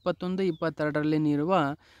 2022ರಲ್ಲಿ 21-22ರಲ್ಲಿ ನೀಡುವ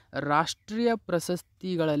ರಾಷ್ಟ್ರೀಯ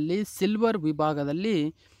ಪ್ರಶಸ್ತಿಗಳಲ್ಲಿ ಸಿಲ್ವರ್ ವಿಭಾಗದಲ್ಲಿ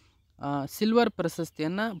ಸಿಲ್ವರ್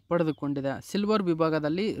ಪ್ರಶಸ್ತಿಯನ್ನು ಪಡೆದುಕೊಂಡಿದೆ. ಸಿಲ್ವರ್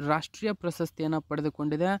ವಿಭಾಗದಲ್ಲಿ ರಾಷ್ಟ್ರೀಯ ಪ್ರಶಸ್ತಿಯನ್ನು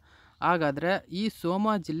ಪಡೆದುಕೊಂಡಿದೆ. ಹಾಗಾದರೆ ಈ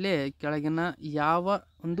ಸೋಮಾ ಜಿಲ್ಲೆ ಕೆಳಗಿನ ಯಾವ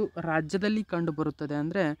ಒಂದು ರಾಜ್ಯದಲ್ಲಿ ಕಂಡುಬರುತ್ತದೆ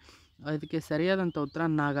ಅಂದರೆ ಅದಕ್ಕೆ ಸರಿಯಾದಂಥ ಉತ್ತರ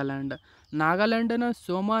ನಾಗಾಲ್ಯಾಂಡಿನ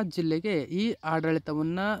ಸೋಮಾ ಜಿಲ್ಲೆಗೆ ಈ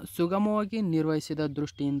ಆಡಳಿತವನ್ನು ಸುಗಮವಾಗಿ ನಿರ್ವಹಿಸಿದ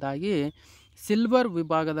ದೃಷ್ಟಿಯಿಂದಾಗಿ ಸಿಲ್ವರ್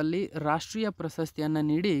ವಿಭಾಗದಲ್ಲಿ ರಾಷ್ಟ್ರೀಯ ಪ್ರಶಸ್ತಿಯನ್ನು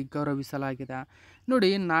ನೀಡಿ ಗೌರವಿಸಲಾಗಿದೆ. ನೋಡಿ,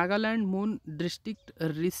 Nagaland Moon district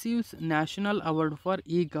receives national award for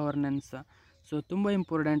governance. So ತುಂಬ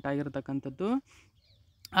ಇಂಪಾರ್ಟೆಂಟ್ ಆಗಿರತಕ್ಕಂಥದ್ದು.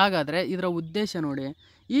 ಹಾಗಾದರೆ ಇದರ ಉದ್ದೇಶ ನೋಡಿ,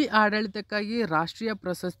 ಈ ಆಡಳಿತಕ್ಕಾಗಿ ರಾಷ್ಟ್ರೀಯ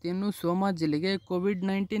ಪ್ರಶಸ್ತಿಯನ್ನು ಸೋಮಾ ಜಿಲ್ಲೆಗೆ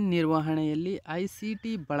ಕೋವಿಡ್-19 ನಿರ್ವಹಣೆಯಲ್ಲಿ ICT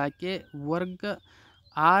ಬಳಕೆ ವರ್ಗ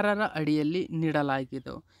 6ರ ಅಡಿಯಲ್ಲಿ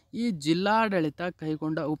ನೀಡಲಾಗಿದೆ. ಈ ಜಿಲ್ಲಾಡಳಿತ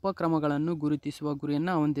ಕೈಗೊಂಡ ಉಪಕ್ರಮಗಳನ್ನು ಗುರುತಿಸುವ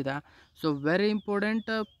ಗುರಿಯನ್ನು ಹೊಂದಿದೆ. So very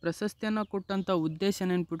important. ಪ್ರಶಸ್ತಿಯನ್ನು ಕೊಟ್ಟಂಥ ಉದ್ದೇಶ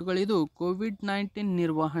ನೆನ್ಪಿಟ್ಕೊಳ್ಳಿ, ಇದು ಕೋವಿಡ್-19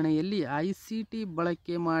 ನಿರ್ವಹಣೆಯಲ್ಲಿ ICT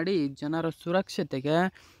ಬಳಕೆ ಮಾಡಿ ಜನರ ಸುರಕ್ಷತೆಗೆ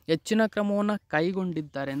ಹೆಚ್ಚಿನ ಕ್ರಮವನ್ನು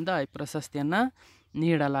ಕೈಗೊಂಡಿದ್ದಾರೆಂದ ಈ ಪ್ರಶಸ್ತಿಯನ್ನು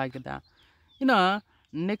ನೀಡಲಾಗಿದೆ. ಇನ್ನು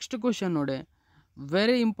ನೆಕ್ಸ್ಟ್ ಕ್ವಶನ್ ನೋಡಿ,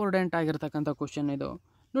 ವೆರಿ ಇಂಪಾರ್ಟೆಂಟ್ ಆಗಿರ್ತಕ್ಕಂಥ ಕ್ವಶನ್ ಇದು.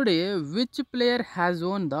 ನೋಡಿ, which player has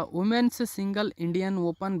own the women's single Indian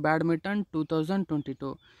open badminton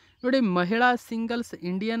 2022? ನೋಡಿ, ಮಹಿಳಾ ಸಿಂಗಲ್ಸ್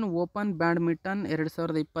ಇಂಡಿಯನ್ ಓಪನ್ ಬ್ಯಾಡ್ಮಿಂಟನ್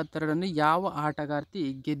 2022ರಲ್ಲಿ ಯಾವ ಆಟಗಾರ್ತಿ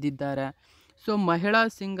ಗೆದ್ದಿದ್ದಾರೆ? ಸೊ ಮಹಿಳಾ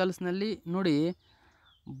ಸಿಂಗಲ್ಸ್ನಲ್ಲಿ ನೋಡಿ,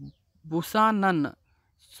 ಬುಸಾನನ್.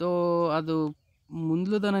 ಸೊ ಅದು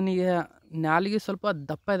ಮುಂದ್ಲದ ನನಗೆ ನಾಲಿಗೆ ಸ್ವಲ್ಪ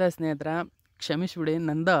ದಪ್ಪ ಇದೆ ಸ್ನೇಹಿತರೆ, ಕ್ಷಮಿಸಿಬಿಡಿ.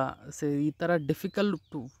 ಈ ಥರ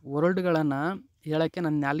ಡಿಫಿಕಲ್ಟ್ ವರ್ಡ್ಗಳನ್ನು ಹೇಳೋಕ್ಕೆ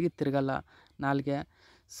ನನ್ನ ನಾಲಿಗೆ ತಿರುಗಲ್ಲ ನಾಲಿಗೆ.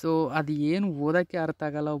 ಸೊ ಅದು ಏನು ಓದೋಕ್ಕೆ ಅರ್ಥ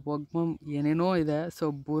ಆಗಲ್ಲ, ಏನೇನೋ ಇದೆ. ಸೊ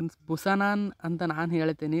ಬುಸಾನಾನ್ ಅಂತ ನಾನು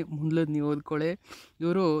ಹೇಳ್ತೀನಿ, ಮುಂದ್ಲದ್ದು ನೀವು ಓದ್ಕೊಳ್ಳಿ.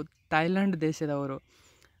 ಇವರು ಥೈಲ್ಯಾಂಡ್ ದೇಶದವರು.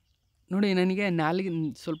 ನೋಡಿ, ನನಗೆ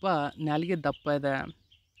ಸ್ವಲ್ಪ ನಾಲಿಗೆ ದಪ್ಪ ಇದೆ.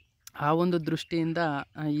 ಆ ಒಂದು ದೃಷ್ಟಿಯಿಂದ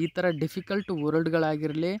ಈ ಥರ ಡಿಫಿಕಲ್ಟ್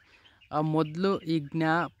ವರ್ಡ್ಗಳಾಗಿರಲಿ, ಮೊದಲು ಈ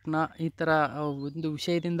ಜ್ಞಾಪನ ಈ ಥರ ಒಂದು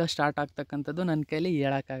ವಿಷಯದಿಂದ ಸ್ಟಾರ್ಟ್ ಆಗ್ತಕ್ಕಂಥದ್ದು ನನ್ನ ಕೈಲಿ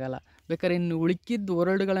ಹೇಳೋಕ್ಕಾಗಲ್ಲ. ಬೇಕಾದ್ರೆ ಇನ್ನು ಉಳ್ಕಿದ್ದು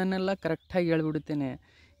ವರ್ಡ್ಗಳನ್ನೆಲ್ಲ ಕರೆಕ್ಟಾಗಿ ಹೇಳ್ಬಿಡ್ತೇನೆ.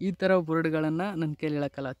 ಈ ಥರ ವರ್ಡ್ಗಳನ್ನು ನನ್ನ ಕೈಲಿ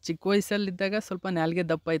ಹೇಳೋಕ್ಕಲ್ಲ. ಚಿಕ್ಕ ವಯಸ್ಸಲ್ಲಿದ್ದಾಗ ಸ್ವಲ್ಪ ನಾಲಿಗೆ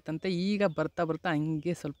ದಪ್ಪ ಇತ್ತಂತೆ, ಈಗ ಬರ್ತಾ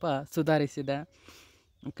ಹಂಗೆ ಸ್ವಲ್ಪ ಸುಧಾರಿಸಿದೆ.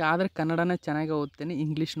 ಆದರೆ ಕನ್ನಡನ ಚೆನ್ನಾಗಿ ಓದ್ತೇನೆ,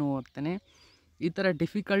 ಇಂಗ್ಲೀಷ್ನೂ ಓದ್ತೇನೆ. ಈ ಥರ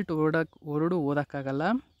ಡಿಫಿಕಲ್ಟ್ ವರ್ಡು ಓದೋಕ್ಕಾಗಲ್ಲ.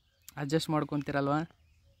 ಅಡ್ಜಸ್ಟ್ ಮಾಡ್ಕೊತೀರಲ್ವ,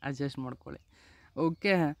 ಅಡ್ಜಸ್ಟ್ ಮಾಡ್ಕೊಳ್ಳಿ.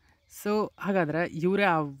 ಓಕೆ. ಸೊ ಹಾಗಾದರೆ ಇವರೇ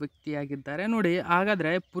ಆ ವ್ಯಕ್ತಿಯಾಗಿದ್ದಾರೆ. ನೋಡಿ,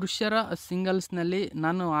 ಹಾಗಾದರೆ ಪುರುಷರ ಸಿಂಗಲ್ಸ್ನಲ್ಲಿ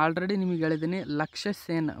ನಾನು ಆಲ್ರೆಡಿ ನಿಮಗೆ ಹೇಳಿದ್ದೀನಿ, ಲಕ್ಷ್ಯ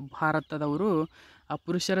ಸೇನ್ ಭಾರತದವರು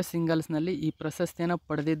ಪುರುಷರ ಸಿಂಗಲ್ಸ್ನಲ್ಲಿ ಈ ಪ್ರಶಸ್ತಿಯನ್ನು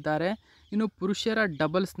ಪಡೆದಿದ್ದಾರೆ. ಇನ್ನು ಪುರುಷರ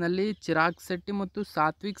ಡಬಲ್ಸ್ನಲ್ಲಿ ಚಿರಾಗ್ ಶೆಟ್ಟಿ ಮತ್ತು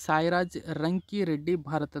ಸಾತ್ವಿಕ್ ಸಾಯಿರಾಜ್ ರಂಕಿ ರೆಡ್ಡಿ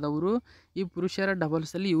ಭಾರತದವರು. ಈ ಪುರುಷರ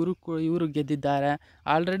ಡಬಲ್ಸಲ್ಲಿ ಇವರು ಗೆದ್ದಿದ್ದಾರೆ.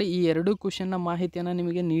 ಆಲ್ರೆಡಿ ಈ 2 ಕ್ವಶನ್ನ ಮಾಹಿತಿಯನ್ನು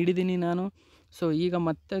ನಿಮಗೆ ನೀಡಿದ್ದೀನಿ ನಾನು. ಸೊ ಈಗ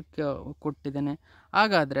ಮತ್ತೆ ಕೊಟ್ಟಿದ್ದೇನೆ.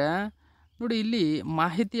 ಹಾಗಾದರೆ ನೋಡಿ, ಇಲ್ಲಿ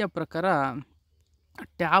ಮಾಹಿತಿಯ ಪ್ರಕಾರ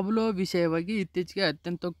ಟ್ಯಾಬ್ಲೋ ವಿಷಯವಾಗಿ ಇತ್ತೀಚೆಗೆ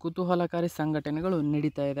ಅತ್ಯಂತ ಕುತೂಹಲಕಾರಿ ಸಂಘಟನೆಗಳು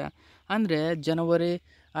ನಡೀತಾ ಇದೆ. ಅಂದರೆ ಜನವರಿ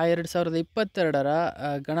 2022ರ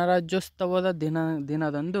ಗಣರಾಜ್ಯೋತ್ಸವದ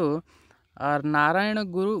ದಿನದಂದು ನಾರಾಯಣ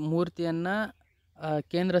ಗುರು ಮೂರ್ತಿಯನ್ನು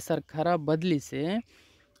ಕೇಂದ್ರ ಸರ್ಕಾರ ಬದಲಿಸಿ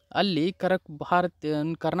ಅಲ್ಲಿ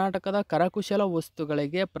ಕರ್ನಾಟಕದ ಕರಕುಶಲ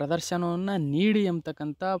ವಸ್ತುಗಳಿಗೆ ಪ್ರದರ್ಶನವನ್ನು ನೀಡಿ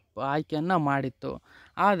ಎಂಬತಕ್ಕಂಥ ಆಯ್ಕೆಯನ್ನು ಮಾಡಿತ್ತು.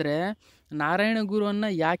 ಆದರೆ ನಾರಾಯಣ ಗುರುವನ್ನು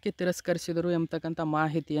ಯಾಕೆ ತಿರಸ್ಕರಿಸಿದರು ಎಂಬತಕ್ಕಂಥ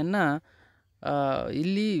ಮಾಹಿತಿಯನ್ನು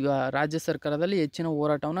ಇಲ್ಲಿ ರಾಜ್ಯ ಸರ್ಕಾರದಲ್ಲಿ ಹೆಚ್ಚಿನ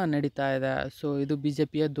ಹೋರಾಟವನ್ನು ನಡೀತಾ ಇದೆ. ಸೊ ಇದು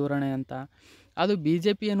BJPಯ ಧೋರಣೆ ಅಂತ. ಅದು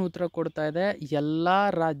BJP ಏನು ಉತ್ತರ ಕೊಡ್ತಾ ಇದೆ, ಎಲ್ಲ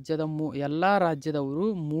ರಾಜ್ಯದವರು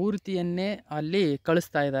ಮೂರ್ತಿಯನ್ನೇ ಅಲ್ಲಿ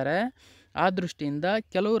ಕಳಿಸ್ತಾ ಇದ್ದಾರೆ. ಆ ದೃಷ್ಟಿಯಿಂದ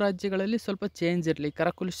ಕೆಲವು ರಾಜ್ಯಗಳಲ್ಲಿ ಸ್ವಲ್ಪ ಚೇಂಜ್ ಇರಲಿ,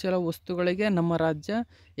 ಕರಕುಶಲ ವಸ್ತುಗಳಿಗೆ ನಮ್ಮ ರಾಜ್ಯ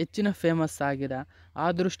ಹೆಚ್ಚಿನ ಫೇಮಸ್ ಆಗಿದೆ. ಆ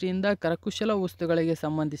ದೃಷ್ಟಿಯಿಂದ ಕರಕುಶಲ ವಸ್ತುಗಳಿಗೆ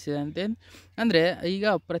ಸಂಬಂಧಿಸಿದಂತೆ ಅಂದರೆ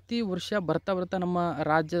ಈಗ ಪ್ರತಿ ವರ್ಷ ಬರ್ತಾ ನಮ್ಮ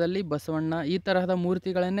ರಾಜ್ಯದಲ್ಲಿ ಬಸವಣ್ಣ ಈ ತರಹದ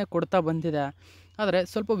ಮೂರ್ತಿಗಳನ್ನೇ ಕೊಡ್ತಾ ಬಂದಿದೆ. ಆದರೆ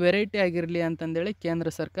ಸ್ವಲ್ಪ ವೆರೈಟಿ ಆಗಿರಲಿ ಅಂತಂದೇಳಿ ಕೇಂದ್ರ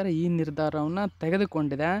ಸರ್ಕಾರ ಈ ನಿರ್ಧಾರವನ್ನು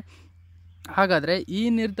ತೆಗೆದುಕೊಂಡಿದೆ. ಹಾಗಾದರೆ ಈ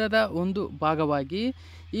ನಿರ್ಧಾರದ ಒಂದು ಭಾಗವಾಗಿ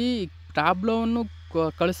ಈ ಟ್ಯಾಬ್ಲೋವನ್ನು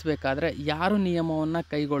ಕಳಿಸ್ಬೇಕಾದ್ರೆ ಯಾರು ನಿಯಮವನ್ನು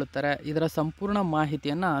ಕೈಗೊಳ್ಳುತ್ತಾರೆ, ಇದರ ಸಂಪೂರ್ಣ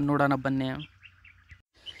ಮಾಹಿತಿಯನ್ನು ನೋಡೋಣ ಬನ್ನಿ.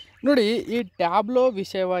 ನೋಡಿ, ಈ ಟ್ಯಾಬ್ಲೋ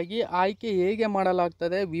ವಿಷಯವಾಗಿ ಆಯ್ಕೆ ಹೇಗೆ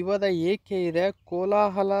ಮಾಡಲಾಗ್ತದೆ, ವಿವಾದ ಏಕೆ ಇದೆ,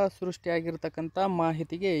 ಕೋಲಾಹಲ ಸೃಷ್ಟಿಯಾಗಿರ್ತಕ್ಕಂಥ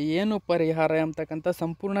ಮಾಹಿತಿಗೆ ಏನು ಪರಿಹಾರ ಎಂಬತಕ್ಕಂಥ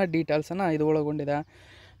ಸಂಪೂರ್ಣ ಡೀಟೇಲ್ಸನ್ನು ಇದು ಒಳಗೊಂಡಿದೆ.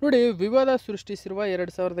 ನೋಡಿ, ವಿವಾದ ಸೃಷ್ಟಿಸಿರುವ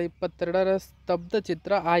 2022ರ ಸ್ತಬ್ಧ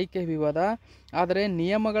ಚಿತ್ರ ಆಯ್ಕೆ ವಿವಾದ. ಆದರೆ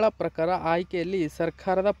ನಿಯಮಗಳ ಪ್ರಕಾರ ಆಯ್ಕೆಯಲ್ಲಿ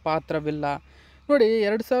ಸರ್ಕಾರದ ಪಾತ್ರವಿಲ್ಲ. ನೋಡಿ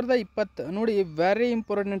 2020 ನೋಡಿ ವೆರಿ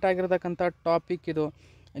ಇಂಪಾರ್ಟೆಂಟ್ ಆಗಿರತಕ್ಕಂಥ ಟಾಪಿಕ್ ಇದು.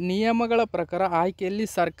 ನಿಯಮಗಳ ಪ್ರಕಾರ ಆಯ್ಕೆಯಲ್ಲಿ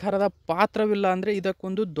ಸರ್ಕಾರದ ಪಾತ್ರವಿಲ್ಲ ಅಂದರೆ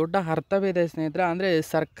ಇದಕ್ಕೊಂದು ದೊಡ್ಡ ಅರ್ಥವಿದೆ ಸ್ನೇಹಿತರೆ. ಅಂದರೆ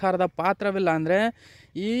ಸರ್ಕಾರದ ಪಾತ್ರವಿಲ್ಲ ಅಂದರೆ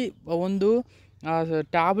ಈ ಒಂದು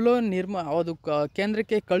ಟ್ಯಾಬ್ಲೋ ಅದು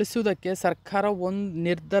ಕೇಂದ್ರಕ್ಕೆ ಕಳಿಸುವುದಕ್ಕೆ ಸರ್ಕಾರ ಒಂದು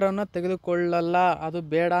ನಿರ್ಧಾರನ ತೆಗೆದುಕೊಳ್ಳಲ್ಲ, ಅದು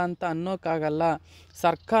ಬೇಡ ಅಂತ ಅನ್ನೋಕ್ಕಾಗಲ್ಲ.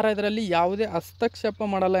 ಸರ್ಕಾರ ಇದರಲ್ಲಿ ಯಾವುದೇ ಹಸ್ತಕ್ಷೇಪ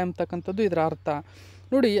ಮಾಡಲ್ಲ ಎಂಬತಕ್ಕಂಥದ್ದು ಇದರ ಅರ್ಥ.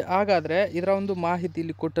 ನೋಡಿ, ಹಾಗಾದರೆ ಇದರ ಒಂದು ಮಾಹಿತಿ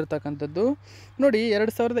ಇಲ್ಲಿ ಕೊಟ್ಟಿರ್ತಕ್ಕಂಥದ್ದು ನೋಡಿ,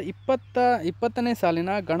 2020ನೇ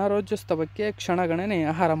ಸಾಲಿನ ಗಣರಾಜ್ಯೋತ್ಸವಕ್ಕೆ ಕ್ಷಣಗಣನೆ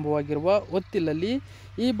ಆರಂಭವಾಗಿರುವ ಹೊತ್ತಿಲಲ್ಲಿ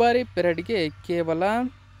ಈ ಬಾರಿ ಪೆರೇಡ್ಗೆ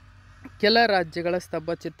ಕೆಲ ರಾಜ್ಯಗಳ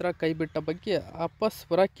ಸ್ತಬ್ಧಚಿತ್ರ ಕೈಬಿಟ್ಟ ಬಗ್ಗೆ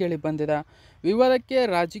ಅಪಸ್ವರ ಕೇಳಿಬಂದಿದೆ. ವಿವಾದಕ್ಕೆ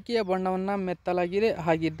ರಾಜಕೀಯ ಬಣ್ಣವನ್ನು ಮೆತ್ತಲಾಗಿದೆ.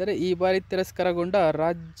 ಹಾಗಿದ್ದರೆ ಈ ಬಾರಿ ತಿರಸ್ಕಾರಗೊಂಡ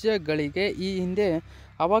ರಾಜ್ಯಗಳಿಗೆ ಈ ಹಿಂದೆ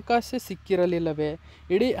ಅವಕಾಶ ಸಿಕ್ಕಿರಲಿಲ್ಲವೇ?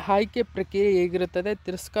 ಇಡೀ ಆಯ್ಕೆ ಪ್ರಕ್ರಿಯೆ ಹೇಗಿರುತ್ತದೆ,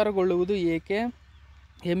 ತಿರಸ್ಕಾರಗೊಳ್ಳುವುದು ಏಕೆ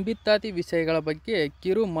ಎಂಬಿತ್ಯಾದಿ ವಿಷಯಗಳ ಬಗ್ಗೆ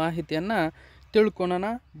ಕಿರು ಮಾಹಿತಿಯನ್ನು ತಿಳ್ಕೊಳ್ಳೋಣ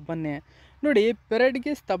ಬನ್ನಿ. ನೋಡಿ,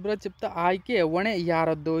 ಪೆರೇಡ್ಗೆ ಸ್ತಬ್ಧಚಿತ್ರ ಆಯ್ಕೆ ಹೊಣೆ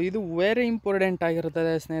ಯಾರದ್ದು, ಇದು ವೆರಿ ಇಂಪಾರ್ಟೆಂಟ್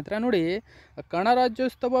ಆಗಿರುತ್ತದೆ ಸ್ನೇಹಿತರೆ. ನೋಡಿ,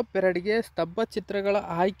 ಗಣರಾಜ್ಯೋತ್ಸವ ಪೆರೇಡ್ಗೆ ಸ್ತಬ್ಧಚಿತ್ರಗಳ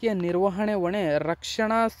ಆಯ್ಕೆಯ ನಿರ್ವಹಣೆ ಹೊಣೆ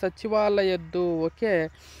ರಕ್ಷಣಾ ಸಚಿವಾಲಯದ್ದು. ಓಕೆ,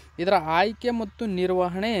 ಇದರ ಆಯ್ಕೆ ಮತ್ತು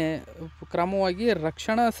ನಿರ್ವಹಣೆ ಕ್ರಮವಾಗಿ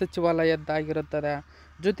ರಕ್ಷಣಾ ಸಚಿವಾಲಯದ್ದಾಗಿರುತ್ತದೆ.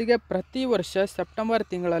 ಜೊತೆಗೆ ಪ್ರತಿ ವರ್ಷ ಸೆಪ್ಟೆಂಬರ್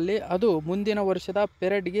ತಿಂಗಳಲ್ಲಿ ಅದು ಮುಂದಿನ ವರ್ಷದ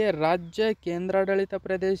ಪೆರೇಡ್ಗೆ ರಾಜ್ಯ, ಕೇಂದ್ರಾಡಳಿತ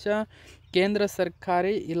ಪ್ರದೇಶ, ಕೇಂದ್ರ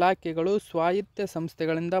ಸರ್ಕಾರಿ ಇಲಾಖೆಗಳು, ಸ್ವಾಯತ್ತ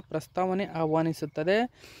ಸಂಸ್ಥೆಗಳಿಂದ ಪ್ರಸ್ತಾವನೆ ಆಹ್ವಾನಿಸುತ್ತದೆ.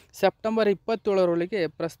 ಸೆಪ್ಟೆಂಬರ್ 27ರೊಳಗೆ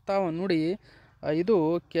ಪ್ರಸ್ತಾವ ನೋಡಿ ಇದು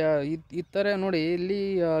ಇತರೆ ನೋಡಿ ಇಲ್ಲಿ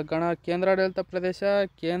ಕೇಂದ್ರಾಡಳಿತ ಪ್ರದೇಶ,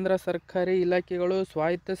 ಕೇಂದ್ರ ಸರ್ಕಾರಿ ಇಲಾಖೆಗಳು,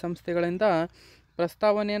 ಸ್ವಾಯತ್ತ ಸಂಸ್ಥೆಗಳಿಂದ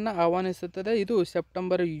ಪ್ರಸ್ತಾವನೆಯನ್ನು ಆಹ್ವಾನಿಸುತ್ತದೆ. ಇದು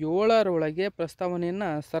ಸೆಪ್ಟೆಂಬರ್ 7ರೊಳಗೆ ಪ್ರಸ್ತಾವನೆಯನ್ನು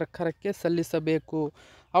ಸರ್ಕಾರಕ್ಕೆ ಸಲ್ಲಿಸಬೇಕು.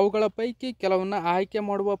 ಅವುಗಳ ಪೈಕಿ ಕೆಲವನ್ನು ಆಯ್ಕೆ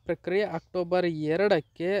ಮಾಡುವ ಪ್ರಕ್ರಿಯೆ ಅಕ್ಟೋಬರ್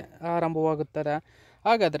 2ಕ್ಕೆ ಆರಂಭವಾಗುತ್ತದೆ.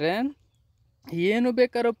 ಹಾಗಾದರೆ ಏನು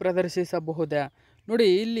ಬೇಕಾದ್ರೂ ಪ್ರದರ್ಶಿಸಬಹುದೇ? ನೋಡಿ,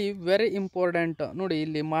 ಇಲ್ಲಿ ವೆರಿ ಇಂಪಾರ್ಟೆಂಟ್. ನೋಡಿ,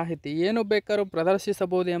 ಇಲ್ಲಿ ಮಾಹಿತಿ ಏನು ಬೇಕಾದ್ರೂ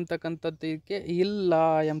ಪ್ರದರ್ಶಿಸಬಹುದು ಎಂಬತಕ್ಕಂಥದ್ದಕ್ಕೆ ಇಲ್ಲ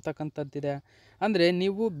ಎಂಬತಕ್ಕಂಥದ್ದಿದೆ. ಅಂದರೆ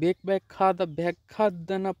ನೀವು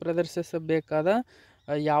ಬೇಕಾದ್ದನ್ನು ಪ್ರದರ್ಶಿಸಬೇಕಾದ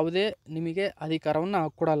ಯಾವುದೇ ನಿಮಗೆ ಅಧಿಕಾರವನ್ನು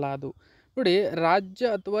ಕೊಡಲ್ಲ ಅದು. ನೋಡಿ, ರಾಜ್ಯ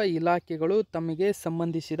ಅಥವಾ ಇಲಾಖೆಗಳು ತಮಗೆ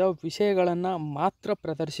ಸಂಬಂಧಿಸಿದ ವಿಷಯಗಳನ್ನು ಮಾತ್ರ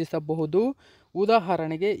ಪ್ರದರ್ಶಿಸಬಹುದು.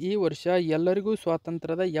 ಉದಾಹರಣೆಗೆ, ಈ ವರ್ಷ ಎಲ್ಲರಿಗೂ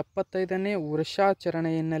ಸ್ವಾತಂತ್ರ್ಯದ 75ನೇ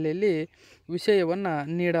ವರ್ಷಾಚರಣೆ ಹಿನ್ನೆಲೆಯಲ್ಲಿ ವಿಷಯವನ್ನು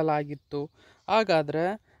ನೀಡಲಾಗಿತ್ತು. ಹಾಗಾದರೆ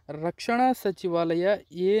ರಕ್ಷಣಾ ಸಚಿವಾಲಯ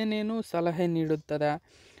ಏನೇನು ಸಲಹೆ ನೀಡುತ್ತದೆ?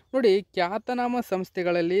 ನೋಡಿ, ಖ್ಯಾತನಾಮ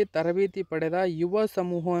ಸಂಸ್ಥೆಗಳಲ್ಲಿ ತರಬೇತಿ ಪಡೆದ ಯುವ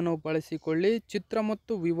ಸಮೂಹವನ್ನು ಬಳಸಿಕೊಳ್ಳಿ. ಚಿತ್ರ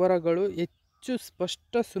ಮತ್ತು ವಿವರಗಳು ಹೆಚ್ಚು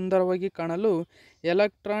ಸ್ಪಷ್ಟ ಸುಂದರವಾಗಿ ಕಾಣಲು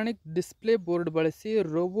ಎಲೆಕ್ಟ್ರಾನಿಕ್ ಡಿಸ್ಪ್ಲೇ ಬೋರ್ಡ್ ಬಳಸಿ,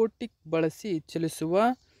 ರೋಬೋಟಿಕ್ ಬಳಸಿ ಚಲಿಸುವ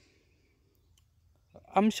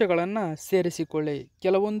ಅಂಶಗಳನ್ನು ಸೇರಿಸಿಕೊಳ್ಳಿ.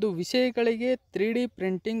 ಕೆಲವೊಂದು ವಿಷಯಗಳಿಗೆ 3D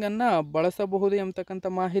ಪ್ರಿಂಟಿಂಗನ್ನು ಬಳಸಬಹುದು ಎಂಬತಕ್ಕಂಥ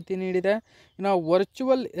ಮಾಹಿತಿ ನೀಡಿದೆ. ಇನ್ನು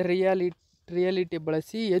ವರ್ಚುವಲ್ ರಿಯಾಲಿಟಿ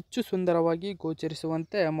ಬಳಸಿ ಹೆಚ್ಚು ಸುಂದರವಾಗಿ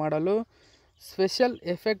ಗೋಚರಿಸುವಂತೆ ಮಾಡಲು ಸ್ಪೆಷಲ್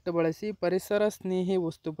ಎಫೆಕ್ಟ್ ಬಳಸಿ, ಪರಿಸರ ಸ್ನೇಹಿ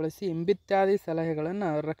ವಸ್ತು ಬಳಸಿ ಎಂಬಿತ್ಯಾದಿ ಸಲಹೆಗಳನ್ನು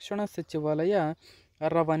ರಕ್ಷಣಾ ಸಚಿವಾಲಯ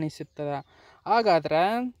ರವಾನಿಸುತ್ತದೆ. ಹಾಗಾದರೆ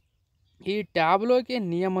ಈ ಟ್ಯಾಬ್ಲೋಗೆ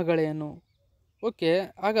ನಿಯಮಗಳೇನು? ಓಕೆ,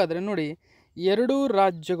 ಹಾಗಾದರೆ ನೋಡಿ, ಎರಡೂ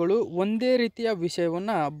ರಾಜ್ಯಗಳು ಒಂದೇ ರೀತಿಯ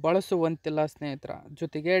ವಿಷಯವನ್ನು ಬಳಸುವಂತಿಲ್ಲ ಸ್ನೇಹಿತರ.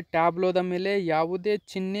 ಜೊತೆಗೆ ಟ್ಯಾಬ್ಲೋದ ಮೇಲೆ ಯಾವುದೇ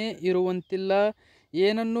ಚಿಹ್ನೆ ಇರುವಂತಿಲ್ಲ,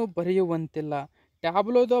 ಏನನ್ನೂ ಬರೆಯುವಂತಿಲ್ಲ.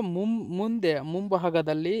 ಟ್ಯಾಬ್ಲೋದ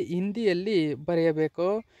ಮುಂಭಾಗದಲ್ಲಿ ಹಿಂದಿಯಲ್ಲಿ ಬರೆಯಬೇಕು,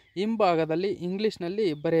 ಹಿಂಭಾಗದಲ್ಲಿ ಇಂಗ್ಲೀಷ್ನಲ್ಲಿ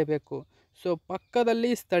ಬರೆಯಬೇಕು. ಸೊ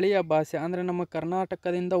ಪಕ್ಕದಲ್ಲಿ ಸ್ಥಳೀಯ ಭಾಷೆ ಅಂದರೆ ನಮ್ಮ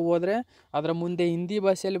ಕರ್ನಾಟಕದಿಂದ ಹೋದರೆ ಅದರ ಮುಂದೆ ಹಿಂದಿ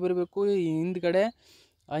ಭಾಷೆಯಲ್ಲಿ ಬರಬೇಕು, ಹಿಂದ್ಗಡೆ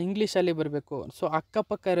ಇಂಗ್ಲೀಷಲ್ಲಿ ಬರಬೇಕು. ಸೊ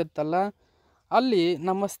ಅಕ್ಕಪಕ್ಕ ಇರುತ್ತಲ್ಲ, ಅಲ್ಲಿ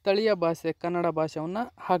ನಮ್ಮ ಸ್ಥಳೀಯ ಭಾಷೆ ಕನ್ನಡ ಭಾಷೆಯನ್ನು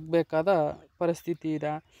ಹಾಕಬೇಕಾದ ಪರಿಸ್ಥಿತಿ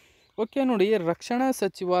ಇದೆ. ಓಕೆ, ನೋಡಿ, ರಕ್ಷಣಾ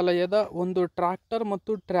ಸಚಿವಾಲಯದ ಒಂದು ಟ್ರ್ಯಾಕ್ಟರ್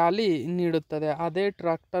ಮತ್ತು ಟ್ರಾಲಿ ನೀಡುತ್ತದೆ. ಅದೇ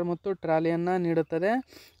ಟ್ರ್ಯಾಕ್ಟರ್ ಮತ್ತು ಟ್ರಾಲಿಯನ್ನು ನೀಡುತ್ತದೆ,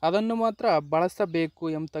 ಅದನ್ನು ಮಾತ್ರ ಬಳಸಬೇಕು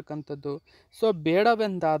ಎಂಬತಕ್ಕಂಥದ್ದು. ಸೊ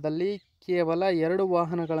ಬೇಡವೆಂದಾದಲ್ಲಿ ಕೇವಲ 2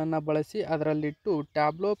 ವಾಹನಗಳನ್ನು ಬಳಸಿ ಅದರಲ್ಲಿಟ್ಟು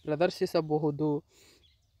ಟ್ಯಾಬ್ಲೋ ಪ್ರದರ್ಶಿಸಬಹುದು.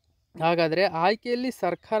 ಹಾಗಾದರೆ ಆಯ್ಕೆಯಲ್ಲಿ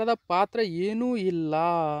ಸರ್ಕಾರದ ಪಾತ್ರ ಏನೂ ಇಲ್ಲ,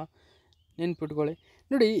 ನೆನ್ಪಿಟ್ಕೊಳ್ಳಿ.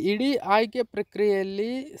 ನೋಡಿ, ಇಡೀ ಆಯ್ಕೆ ಪ್ರಕ್ರಿಯೆಯಲ್ಲಿ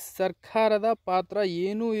ಸರ್ಕಾರದ ಪಾತ್ರ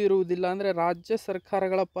ಏನೂ ಇರುವುದಿಲ್ಲ, ಅಂದರೆ ರಾಜ್ಯ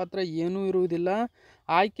ಸರ್ಕಾರಗಳ ಪಾತ್ರ ಏನೂ ಇರುವುದಿಲ್ಲ.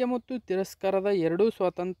 ಆಯ್ಕೆ ಮತ್ತು ತಿರಸ್ಕಾರದ ಎರಡೂ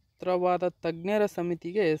ಸ್ವತಂತ್ರವಾದ ತಜ್ಞರ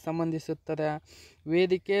ಸಮಿತಿಗೆ ಸಂಬಂಧಿಸುತ್ತದೆ.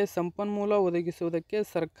 ವೇದಿಕೆ ಸಂಪನ್ಮೂಲ ಒದಗಿಸುವುದಕ್ಕೆ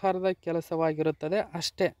ಸರ್ಕಾರದ ಕೆಲಸವಾಗಿರುತ್ತದೆ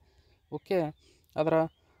ಅಷ್ಟೇ. ಓಕೆ,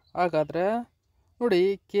 ಹಾಗಾದರೆ ನೋಡಿ,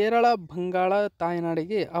 ಕೇರಳ ಬಂಗಾಳ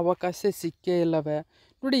ತಾಯ್ನಾಡಿಗೆ ಅವಕಾಶ ಸಿಕ್ಕೇ ಇಲ್ಲವೇ?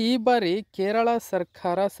 ನೋಡಿ, ಈ ಬಾರಿ ಕೇರಳ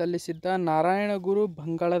ಸರ್ಕಾರ ಸಲ್ಲಿಸಿದ್ದ ನಾರಾಯಣಗುರು,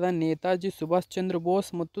 ಬಂಗಾಳದ ನೇತಾಜಿ ಸುಭಾಷ್ ಚಂದ್ರ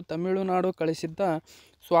ಬೋಸ್ ಮತ್ತು ತಮಿಳುನಾಡು ಕಳಿಸಿದ್ದ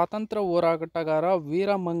ಸ್ವಾತಂತ್ರ್ಯ ಹೋರಾಟಗಾರ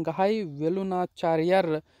ವೀರಮಂಗಾಯಿ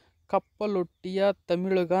ವೆಲುನಾಚಾರ್ಯರ್, ಕಪ್ಪಲೊಟ್ಟಿಯ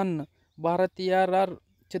ತಮಿಳುಗನ್ ಭಾರತೀಯರ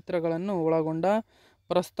ಚಿತ್ರಗಳನ್ನು ಒಳಗೊಂಡ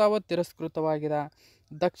ಪ್ರಸ್ತಾವ ತಿರಸ್ಕೃತವಾಗಿದೆ.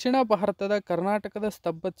 ದಕ್ಷಿಣ ಭಾರತದ ಕರ್ನಾಟಕದ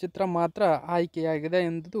ಸ್ತಬ್ಧಚಿತ್ರ ಮಾತ್ರ ಆಯ್ಕೆಯಾಗಿದೆ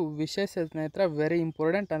ಎಂಬುದು ವಿಶೇಷ ಸ್ನೇಹಿತರ, ವೆರಿ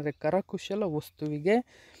ಇಂಪಾರ್ಟೆಂಟ್. ಅಂದರೆ ಕರಕುಶಲ ವಸ್ತುವಿಗೆ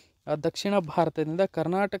ದಕ್ಷಿಣ ಭಾರತದಿಂದ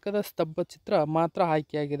ಕರ್ನಾಟಕದ ಸ್ತಬ್ಧಚಿತ್ರ ಮಾತ್ರ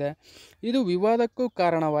ಆಯ್ಕೆಯಾಗಿದೆ. ಇದು ವಿವಾದಕ್ಕೂ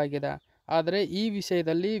ಕಾರಣವಾಗಿದೆ. ಆದರೆ ಈ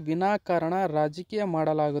ವಿಷಯದಲ್ಲಿ ವಿನಾಕಾರಣ ರಾಜಕೀಯ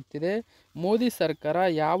ಮಾಡಲಾಗುತ್ತಿದೆ. ಮೋದಿ ಸರ್ಕಾರ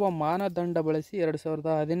ಯಾವ ಮಾನದಂಡ ಬಳಸಿ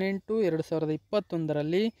 2018,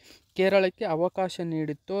 2021ರಲ್ಲಿ ಕೇರಳಕ್ಕೆ ಅವಕಾಶ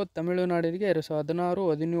ನೀಡಿತ್ತೋ, ತಮಿಳುನಾಡಿಗೆ 2016,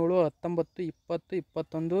 17, 19, 20,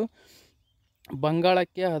 21,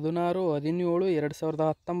 ಬಂಗಾಳಕ್ಕೆ 16, 17,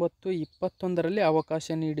 2019, 21ರಲ್ಲಿ ಅವಕಾಶ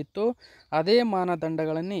ನೀಡಿತ್ತು, ಅದೇ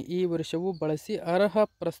ಮಾನದಂಡಗಳನ್ನೇ ಈ ವರ್ಷವೂ ಬಳಸಿ ಅರ್ಹ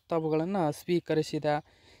ಪ್ರಸ್ತಾವಗಳನ್ನು ಸ್ವೀಕರಿಸಿದೆ.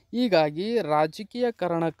 ಹೀಗಾಗಿ ರಾಜಕೀಯ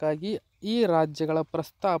ಕಾರಣಕ್ಕಾಗಿ ಈ ರಾಜ್ಯಗಳ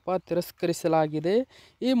ಪ್ರಸ್ತಾಪ ತಿರಸ್ಕರಿಸಲಾಗಿದೆ.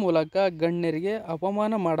 ಈ ಮೂಲಕ ಗಣ್ಯರಿಗೆ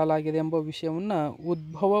ಅವಮಾನ ಮಾಡಲಾಗಿದೆ ಎಂಬ ವಿಷಯವನ್ನು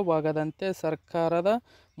ಉದ್ಭವವಾಗದಂತೆ ಸರ್ಕಾರದ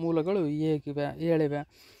ಮೂಲಗಳು ಹೇಳಿವೆ.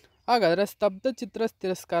 ಹಾಗಾದರೆ ಸ್ತಬ್ಧಚಿತ್ರ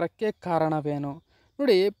ತಿರಸ್ಕಾರಕ್ಕೆ ಕಾರಣವೇನು?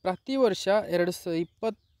 ನೋಡಿ, ಪ್ರತಿ ವರ್ಷ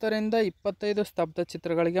 2020ರಿಂದ 25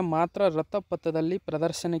 ಸ್ತಬ್ಧಚಿತ್ರಗಳಿಗೆ ಮಾತ್ರ ರಥಪಥದಲ್ಲಿ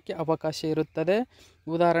ಪ್ರದರ್ಶನಕ್ಕೆ ಅವಕಾಶ ಇರುತ್ತದೆ.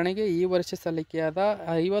 ಉದಾಹರಣೆಗೆ, ಈ ವರ್ಷ ಸಲ್ಲಿಕೆಯಾದ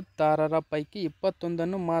 56ರ ಪೈಕಿ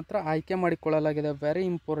 21ನ್ನು ಮಾತ್ರ ಆಯ್ಕೆ ಮಾಡಿಕೊಳ್ಳಲಾಗಿದೆ. Very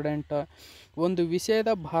important. ಒಂದು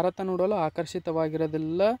ವಿಷಯದ ಭಾರತ ನೋಡಲು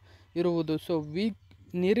ಆಕರ್ಷಿತವಾಗಿರಲಿಲ್ಲ ಇರುವುದು. ಸೊ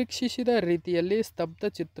ನಿರೀಕ್ಷಿಸಿದ ರೀತಿಯಲ್ಲಿ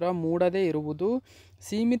ಸ್ತಬ್ಧಚಿತ್ರ ಮೂಡದೇ ಇರುವುದು,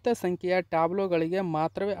 ಸೀಮಿತ ಸಂಖ್ಯೆಯ ಟ್ಯಾಬ್ಲೋಗಳಿಗೆ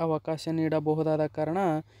ಮಾತ್ರವೇ ಅವಕಾಶ ನೀಡಬಹುದಾದ ಕಾರಣ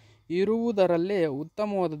ಇರುವುದರಲ್ಲೇ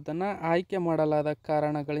ಉತ್ತಮವಾದದ್ದನ್ನು ಆಯ್ಕೆ ಮಾಡಲಾದ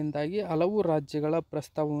ಕಾರಣಗಳಿಂದಾಗಿ ಹಲವು ರಾಜ್ಯಗಳ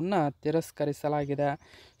ಪ್ರಸ್ತಾವವನ್ನು ತಿರಸ್ಕರಿಸಲಾಗಿದೆ.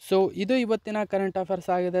 ಸೊ ಇದು ಇವತ್ತಿನ ಕರೆಂಟ್ ಅಫೇರ್ಸ್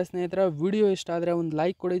ಆಗಿದೆ ಸ್ನೇಹಿತರೆ. ವಿಡಿಯೋ ಇಷ್ಟ ಆದರೆ ಒಂದು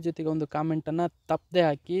ಲೈಕ್ ಕೊಡಿ, ಜೊತೆಗೆ ಒಂದು ಕಾಮೆಂಟನ್ನು ತಪ್ಪದೆ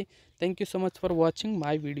ಹಾಕಿ. Thank you so much for watching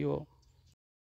my video.